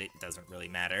Wall, but it doesn't really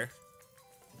matter.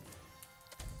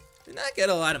 Did not get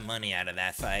a lot of money out of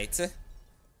that fight.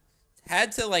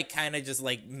 Had to, like, kind of just,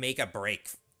 like, make a break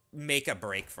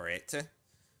for it.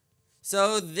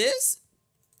 So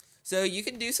you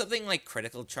can do something like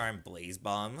Critical Charm Blaze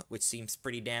Bomb, which seems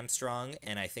pretty damn strong,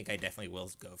 and I think I definitely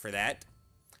will go for that.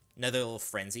 Another little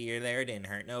Frenzy here there, didn't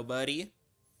hurt nobody.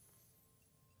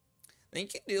 Then you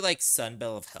can do, like,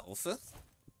 Sunbell of Health.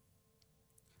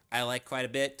 I like quite a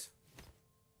bit.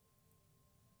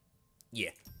 Yeah,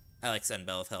 I like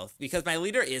Sunbell of Health, because my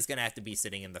leader is going to have to be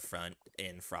sitting in the front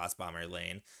in Frost Bomber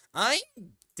lane. I'm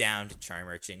down to Charm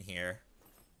Merchant here.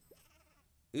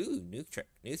 Ooh, new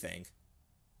thing.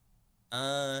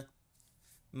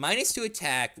 -2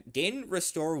 attack, gain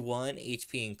restore 1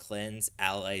 HP and cleanse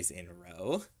allies in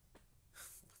row.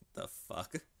 What the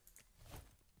fuck?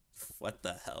 What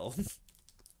the hell?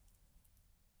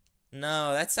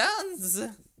 No, that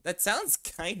sounds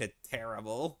kind of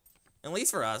terrible. At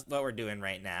least for us, what we're doing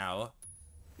right now.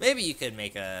 Maybe you could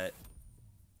make a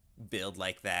build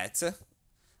like that.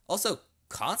 Also,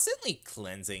 constantly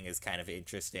cleansing is kind of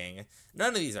interesting. None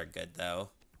of these are good,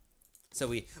 though. So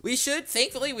we should,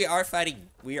 thankfully, we are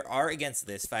against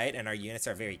this fight, and our units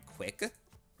are very quick.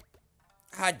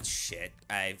 God, shit,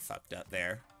 I fucked up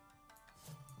there.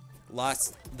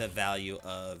 Lost the value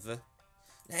of...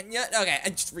 And yet, okay, I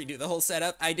just redo the whole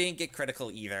setup. I didn't get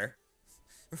critical either.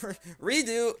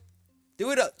 Redo. Do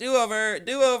over.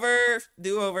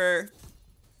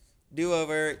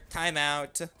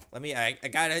 Timeout. Let me, I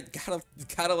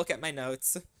gotta look at my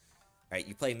notes. Alright,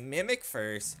 you play Mimic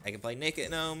first. I can play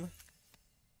Naked Gnome.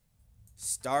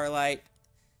 Starlight.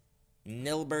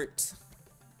 Nilbert.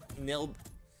 No,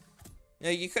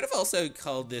 you could have also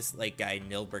called this, like, guy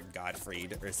Nilbert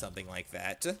Gottfried or something like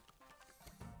that.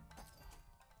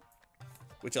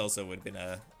 Which also would have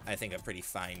been I think, a pretty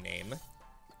fine name.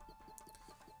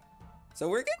 So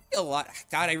we're getting a lot.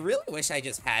 God, I really wish I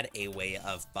just had a way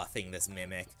of buffing this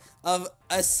Mimic.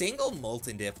 A single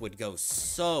Molten Dip would go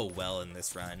so well in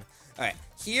this run. Alright,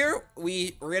 here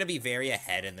we're gonna be very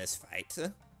ahead in this fight.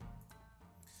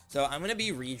 So I'm gonna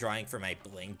be redrawing for my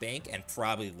Bling Bank and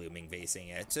probably Looming Basing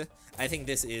it. I think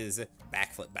this is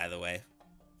backflip, by the way.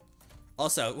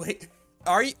 Also, wait,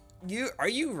 are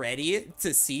you ready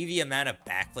to see the amount of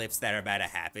backflips that are about to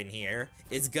happen here?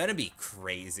 It's gonna be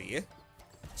crazy.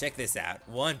 Check this out.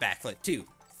 1 backflip, 2,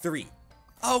 3.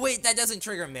 Oh wait, that doesn't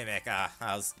trigger Mimic.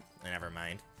 Never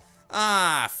mind.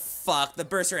 Fuck, the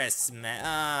Burster has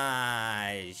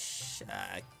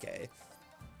okay.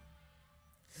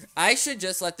 I should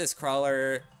just let this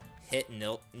Crawler hit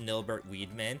Nilbert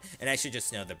Weedman, and I should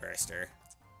just know the Burster.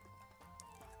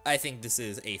 I think this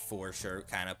is a for sure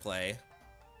kind of play.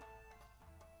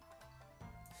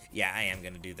 Yeah, I am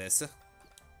gonna do this.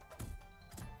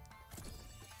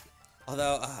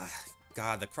 Although,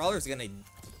 God, the Crawler's gonna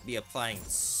be applying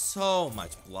so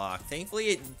much block. Thankfully,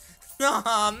 it...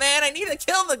 Aw, man, I need to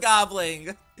kill the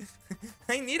Gobbling!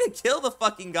 I need to kill the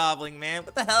fucking Gobbling, man.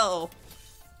 What the hell?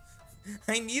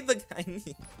 I need the...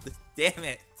 Damn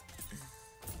it.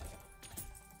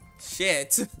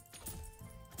 Shit.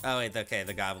 Oh, wait, okay,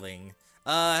 the Gobbling.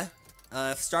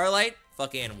 Starlight?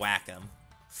 Fucking whack him.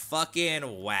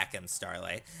 Fucking whack him,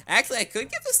 Starlight. Actually, I could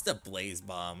give this to Blaze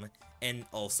Bomb and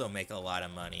also make a lot of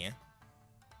money.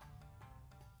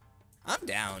 I'm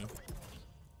down.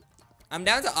 I'm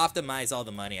down to optimize all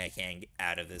the money I can get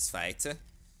out of this fight.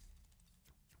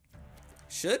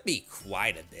 Should be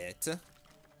quite a bit.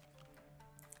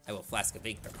 I will Flask of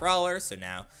Ink the Crawler, so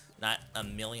now not a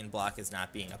million block is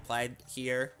not being applied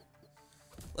here.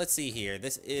 Let's see here.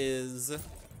 This is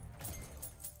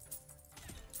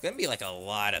gonna be like a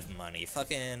lot of money.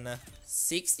 Fucking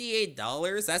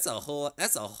 $68? That's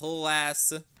a whole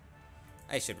ass.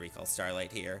 I should recall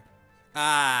Starlight here.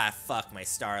 Ah, fuck my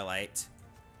Starlight.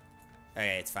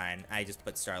 Okay, it's fine. I just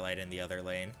put Starlight in the other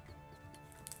lane.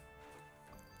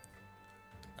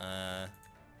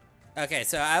 Okay,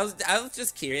 so I was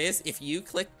just curious if you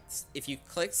click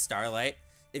Starlight,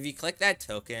 if you click that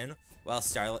token while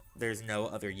there's no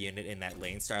other unit in that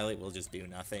lane, Starlight will just do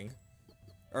nothing.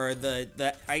 Or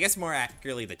I guess more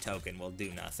accurately, the token will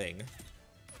do nothing.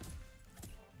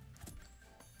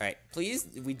 Alright, please,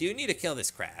 we do need to kill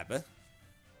this crab.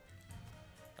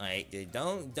 Alright,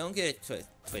 don't get it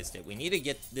twisted. We need to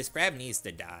get, this crab needs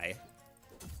to die.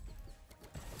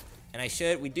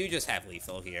 And we do just have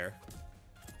lethal here.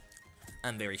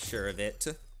 I'm very sure of it.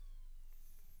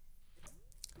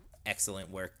 Excellent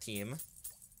work, team.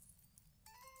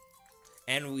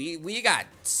 And we got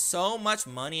so much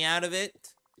money out of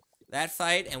it, that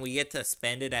fight, and we get to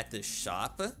spend it at the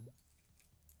shop.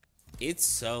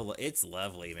 It's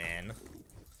lovely, man.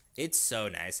 It's so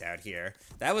nice out here.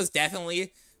 That was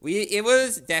definitely, it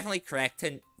was definitely correct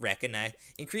to recognize.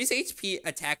 Increase HP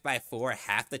attack by 4,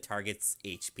 half the target's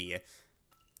HP.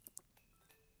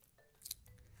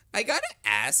 I gotta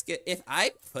ask, if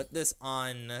I put this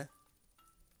on...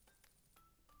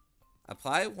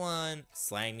 Apply 1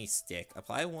 slimy stick.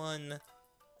 Apply 1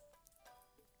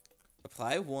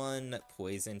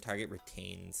 poison. Target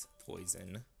retains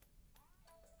poison.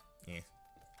 Yeah.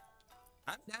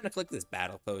 I'm down to click this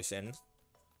battle potion.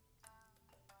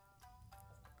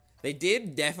 They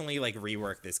did definitely, like,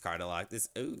 rework this card a lot.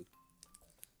 Ooh.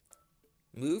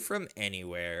 Move from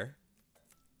anywhere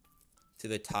to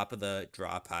the top of the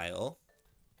draw pile.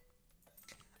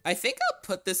 I think I'll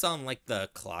put this on, like, the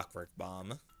clockwork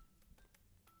bomb.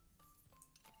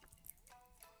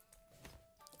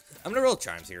 I'm gonna roll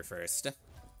charms here first.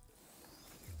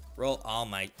 Roll all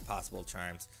my possible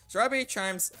charms. Strawberry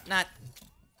charms, not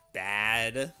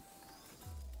bad.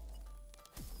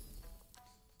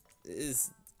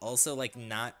 Is also, like,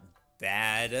 not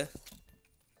bad.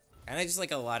 And I just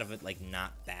like a lot of it, like,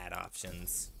 not bad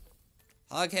options.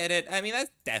 Hog-headed, I mean,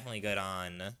 that's definitely good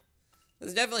on...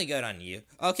 That's definitely good on you.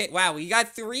 Okay, wow, we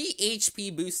got 3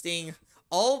 HP boosting.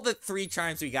 All the 3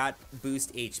 charms we got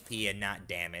boost HP and not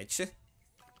damage.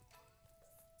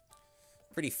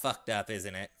 Pretty fucked up,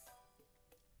 isn't it?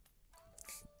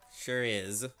 Sure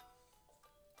is.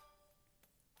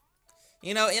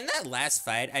 You know, in that last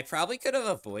fight, I probably could have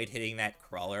avoided hitting that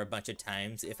crawler a bunch of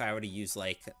times if I were to use,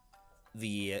 like,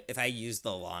 if I used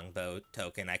the longbow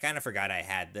token. I kind of forgot I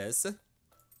had this.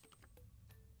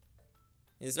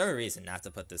 There's no reason not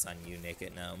to put this on you,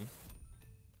 Naked Gnome.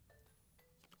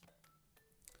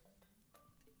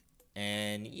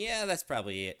 And yeah, that's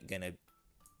probably gonna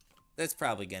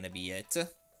be it.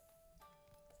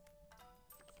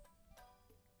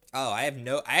 Oh, I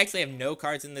actually have no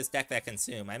cards in this deck that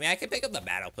consume. I mean, I could pick up the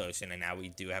battle potion, and now we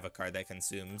do have a card that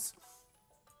consumes.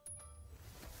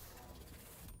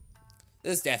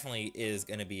 This definitely is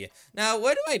gonna be... Now,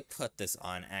 what do I put this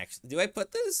on, actually? Do I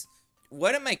put this...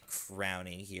 What am I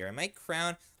crowning here? Am I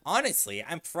crown... Honestly,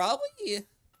 I'm probably...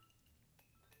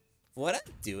 What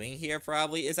I'm doing here,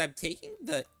 probably, is I'm taking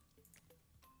the...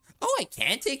 Oh, I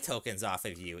can take tokens off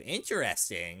of you.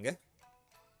 Interesting.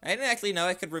 I didn't actually know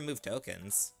I could remove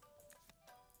tokens.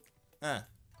 Huh.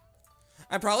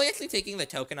 I'm probably actually taking the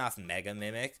token off Mega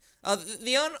Mimic.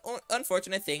 The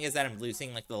unfortunate thing is that I'm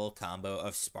losing, like, the little combo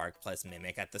of Spark plus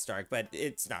Mimic at the start, but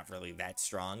it's not really that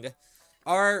strong.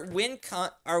 Our win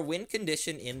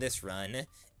condition in this run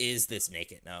is this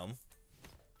Naked Gnome.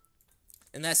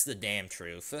 And that's the damn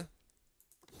truth.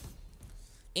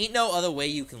 Ain't no other way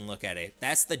you can look at it.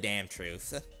 That's the damn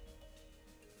truth.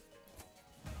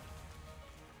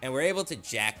 And we're able to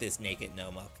jack this Naked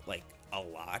Gnome up, like, a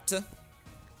lot.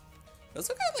 We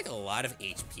also got, like, a lot of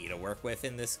HP to work with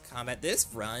in this combat. This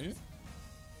run,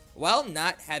 while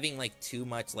not having, like, too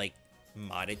much, like,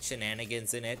 modded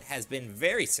shenanigans in it, has been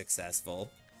very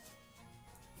successful.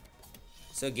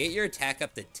 So get your attack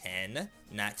up to 10.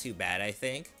 Not too bad, I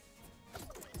think.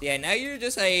 Yeah, now you're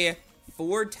just a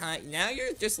 4 times... Now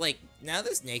you're just, like... Now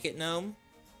this Naked Gnome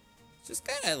is just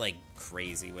kind of, like,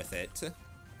 crazy with it.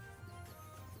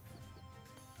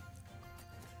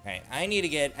 Alright, I need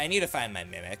to find my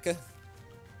Mimic.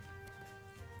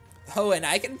 Oh, and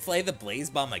I can play the Blaze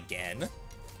Bomb again.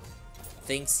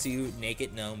 Thanks to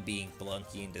Naked Gnome being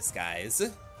Blunky in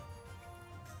disguise.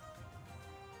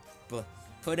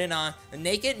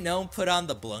 Naked Gnome put on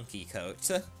the Blunky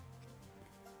coat.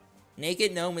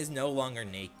 Naked Gnome is no longer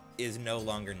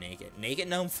naked. Naked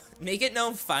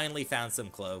Gnome finally found some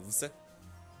clothes.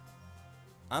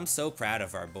 I'm so proud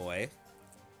of our boy.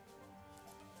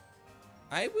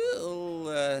 I will,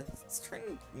 this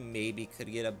turn maybe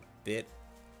could get a bit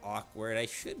awkward. I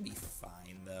should be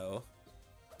fine, though.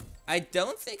 I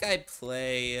don't think I'd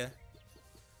play...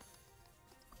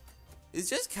 It's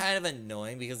just kind of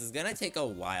annoying because it's gonna take a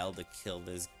while to kill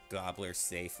this gobbler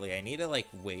safely. I need to, like,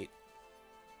 wait.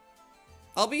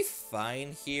 I'll be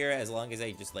fine here as long as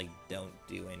I just, like, don't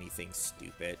do anything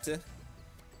stupid.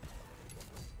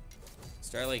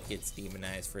 Starlight gets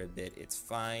demonized for a bit. It's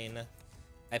fine.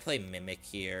 I play Mimic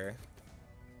here.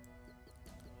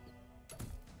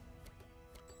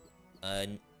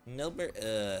 Nilbert,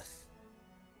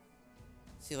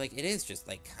 See, like, it is just,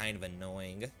 like, kind of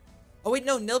annoying. Oh, wait,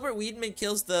 no, Nilbert Weedman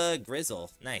kills the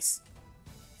Grizzle. Nice.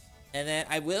 And then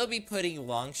I will be putting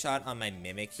Longshot on my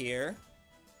Mimic here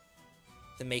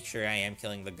to make sure I am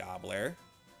killing the Gobbler.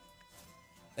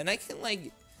 Then I can,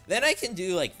 like,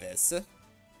 do, like, this.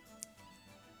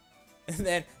 And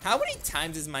then, how many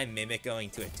times is my Mimic going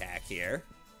to attack here?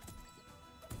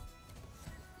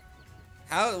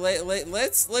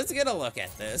 Let's get a look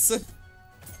at this.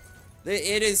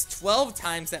 It is 12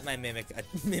 times that my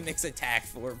Mimic's attack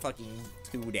for fucking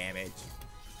 2 damage.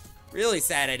 Really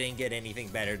sad I didn't get anything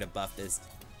better to buff this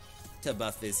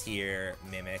here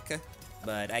Mimic.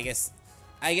 But I guess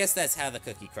that's how the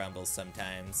cookie crumbles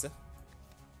sometimes.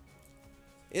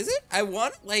 Is it? I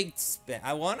want like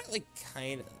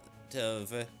kind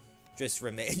of just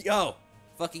remain. Yo,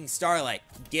 fucking Starlight,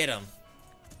 get him.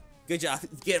 Good job.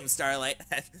 Get him, Starlight.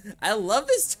 I love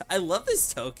this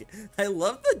token. I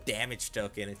love the damage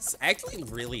token. It's actually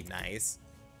really nice.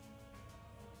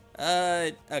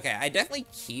 Okay, I definitely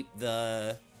keep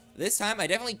the... This time, I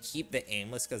definitely keep the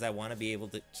aimless because I want to be able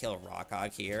to kill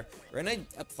Rockhog here. We're gonna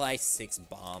apply 6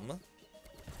 bomb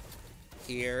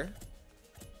here.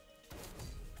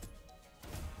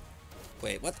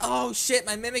 Wait, what? Oh, shit,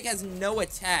 my Mimic has no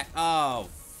attack. Oh,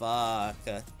 fuck.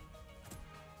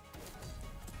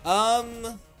 I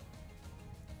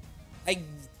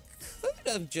could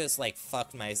have just, like,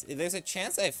 fucked there's a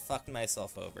chance I fucked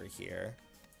myself over here.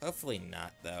 Hopefully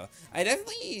not, though. I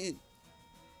definitely...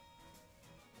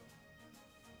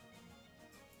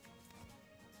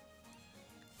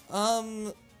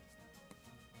 I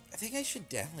think I should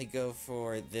definitely go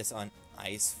for this on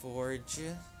Ice Forge.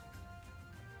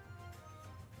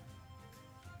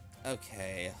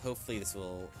 Okay, hopefully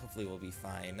we'll be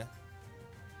fine.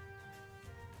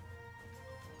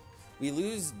 We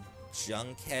lose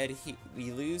Junkhead.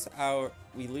 We lose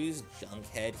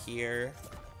Junkhead here.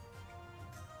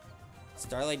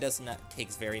 Starlight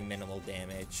takes very minimal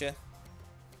damage,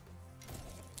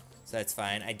 so that's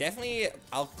fine.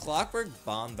 I'll Clockwork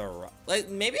Bomb the rock. Like,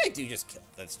 maybe I do just kill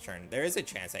this turn. There is a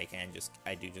chance I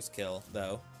do just kill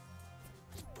though.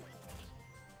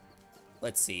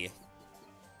 Let's see.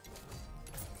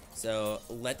 So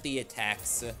let the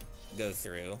attacks go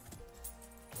through.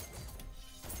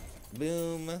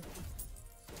 Boom.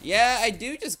 Yeah, I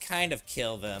do just kind of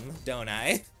kill them, don't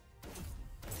I?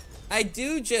 I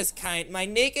do just my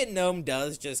naked gnome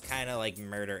does just kind of like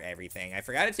murder everything. I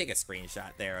forgot to take a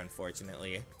screenshot there,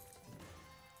 unfortunately.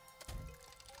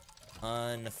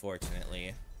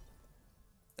 Unfortunately.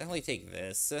 Definitely take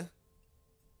this.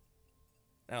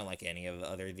 I don't like any of the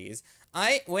other these.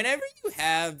 Whenever you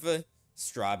have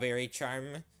Strawberry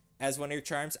Charm as one of your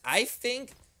charms, I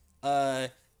think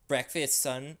Breakfast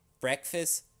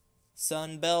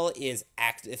Sunbell is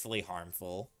actively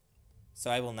harmful.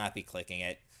 So I will not be clicking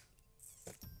it.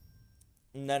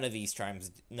 None of these charms,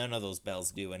 none of those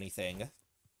bells do anything.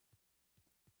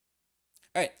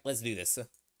 Alright, let's do this.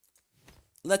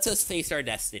 Let us face our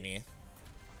destiny.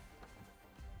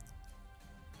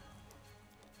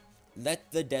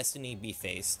 Let the destiny be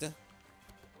faced.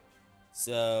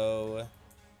 So,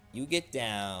 you get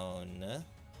down.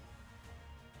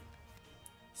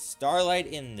 Starlight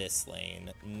in this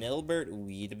lane. Nilbert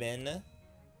Weedman.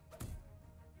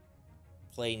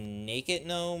 Play Naked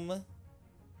Gnome.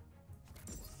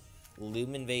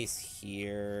 Lumen Vase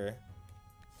here.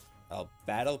 I'll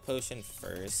Battle Potion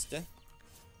first.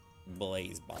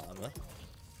 Blaze Bomb.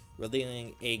 We're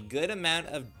dealing a good amount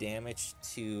of damage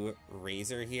to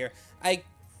Razor here.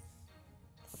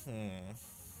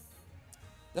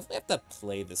 Definitely have to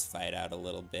play this fight out a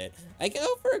little bit. I can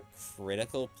go for a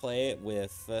critical play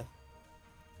with... I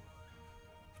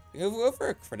can go for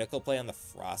a critical play on the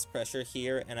Frost Pressure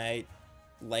here, and I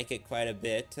like it quite a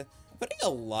bit. I'm putting a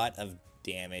lot of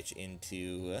damage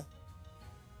into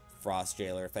Frost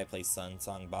Jailer if I play Sun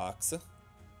Song Box.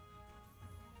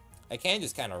 I can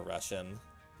just kind of rush him.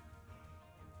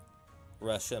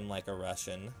 Rush him like a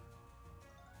Russian.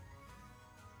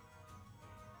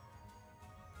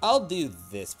 I'll do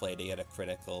this play to get a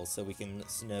critical, so we can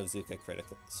Snowzuka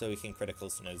critical, so we can critical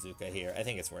Snowzuka here. I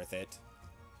think it's worth it.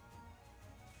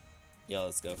 Yeah,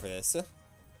 let's go for this.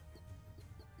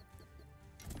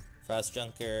 Frost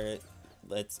Junker.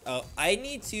 Let's. Oh, I'm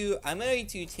going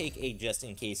to take a just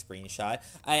in case screenshot.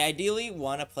 I ideally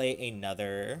want to play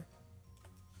another.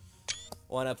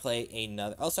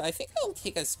 Also, I think I'll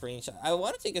take a screenshot. I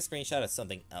want to take a screenshot of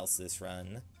something else this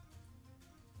run.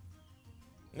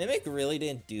 Mimic really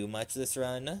didn't do much this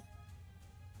run.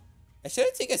 I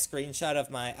should take a screenshot of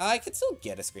my... Oh, I could still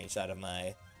get a screenshot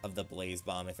of the Blaze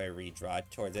Bomb if I redraw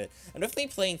towards it. I'm definitely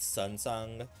playing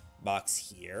Sunsong box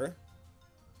here.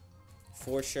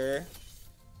 For sure.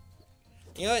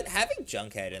 You know what? Having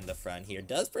Junkhead in the front here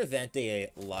does prevent a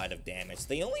lot of damage.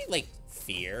 The only, like,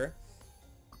 fear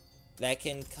that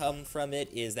can come from it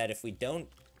is that if we don't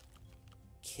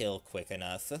kill quick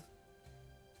enough...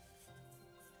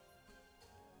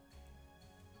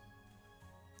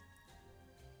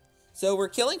 So we're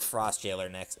killing Frost Jailer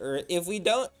next, or if we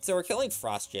don't, so we're killing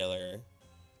Frost Jailer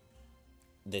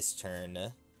this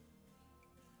turn.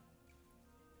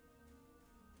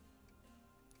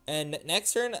 And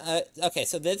next turn, okay,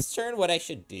 so this turn what I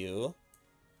should do,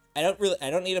 I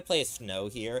don't need to play a Snow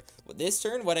here. This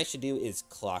turn what I should do is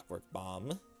Clockwork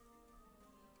Bomb.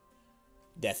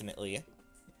 Definitely.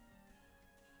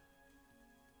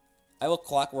 I will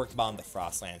Clockwork Bomb the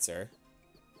Frost Lancer.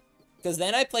 Because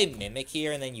then I play Mimic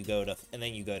here, and then you go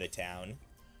to town.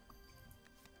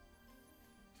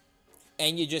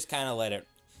 And you just kind of let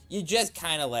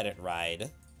it ride.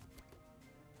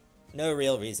 No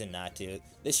real reason not to.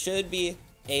 This should be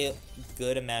a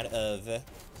good amount of...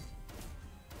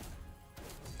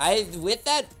 With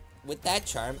that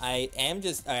charm, I am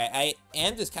just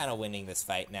kind of winning this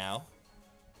fight now.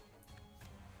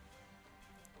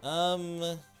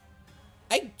 I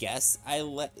guess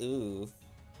ooh.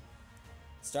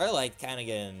 Starlight kind of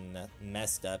getting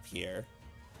messed up here.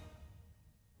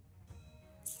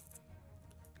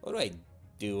 What do I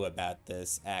do about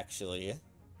this, actually?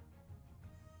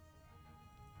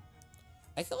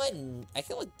 I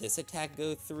can let this attack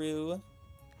go through.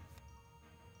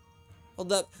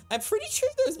 Hold up. I'm pretty sure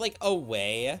there's, like, a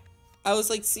way. I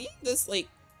was, like, seeing this, like...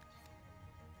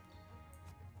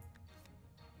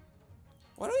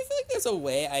 Why do I feel like there's a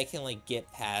way I can, like,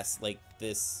 get past, like,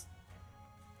 this...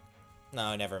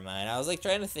 No, never mind. I was, like,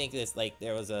 trying to think this, like,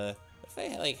 there was a... What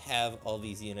if I, like, have all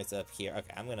these units up here?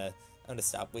 Okay, I'm gonna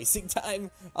stop wasting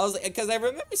time. I was, like, because I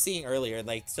remember seeing earlier,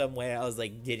 like, some way I was,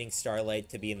 like, getting Starlight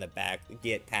to be in the back,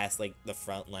 get past, like, the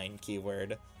front line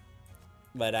keyword.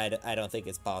 But I don't think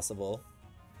it's possible.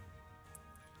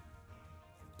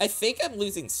 I think I'm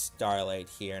losing Starlight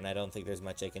here, and I don't think there's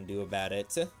much I can do about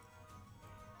it.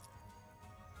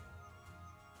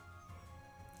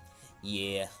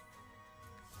 Yeah.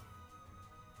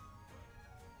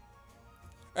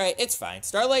 Alright, it's fine.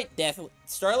 Starlight did her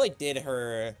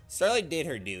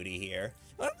duty here.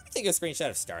 I'm gonna take a screenshot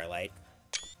of Starlight.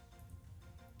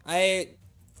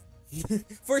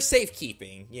 For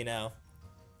safekeeping, you know.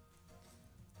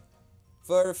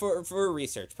 For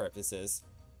research purposes.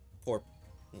 For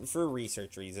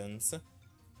research reasons.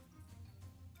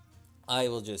 I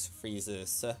will just freeze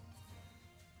this.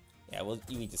 Yeah,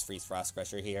 we just freeze Frost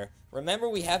Crusher here. Remember,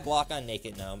 we have block on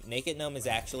Naked Gnome. Naked Gnome is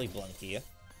actually Blunky.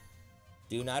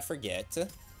 Do not forget.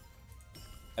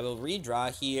 I will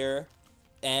redraw here.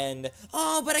 And...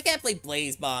 Oh, but I can't play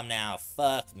Blaze Bomb now.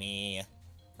 Fuck me.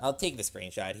 I'll take the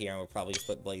screenshot here, and we'll probably just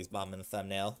put Blaze Bomb in the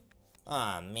thumbnail.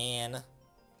 Aw, man.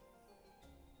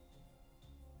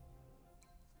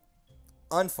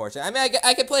 Unfortunate. I mean,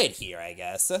 I could play it here, I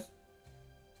guess.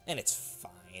 And it's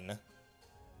fine.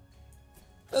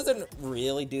 Doesn't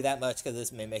really do that much, because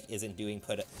this Mimic isn't doing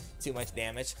too much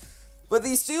damage. But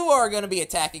these two are going to be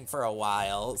attacking for a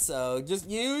while, so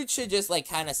you should just, like,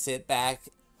 kind of sit back.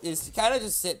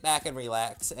 Just sit back and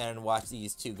relax and watch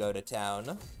these two go to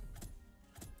town.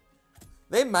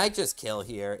 They might just kill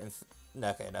here.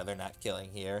 Okay, no, they're not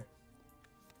killing here.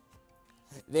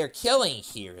 They're killing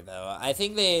here, though. I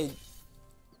think they...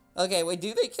 Okay, wait,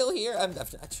 do they kill here? I'm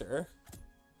not sure.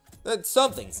 But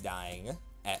something's dying,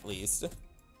 at least.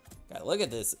 God, look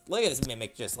at this. Look at this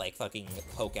Mimic just, like, fucking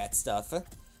poke at stuff.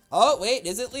 Oh, wait,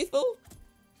 is it lethal?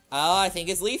 Oh, I think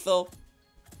it's lethal.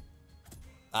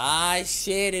 Ah,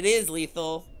 shit, it is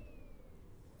lethal.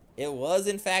 It was,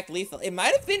 in fact, lethal. It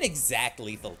might have been exact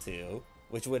lethal, too,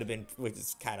 which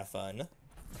is kind of fun.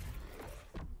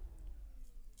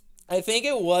 I think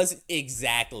it was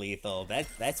exact lethal.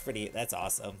 That's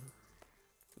awesome.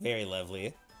 Very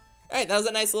lovely. Alright, that was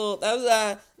a nice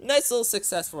little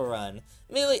successful run.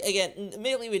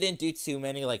 Admittedly, we didn't do too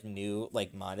many, like, new,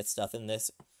 like, modded stuff in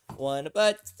this. one,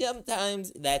 but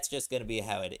sometimes that's just gonna be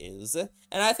how it is. And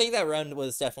I think that run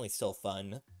was definitely still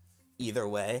fun either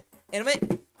way. Anyway,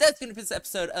 that's been this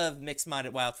episode of Mixed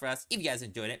Modded Wildfrost. If you guys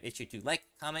enjoyed it, make sure to like,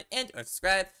 comment, and or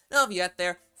subscribe. And all of you out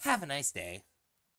there, have a nice day.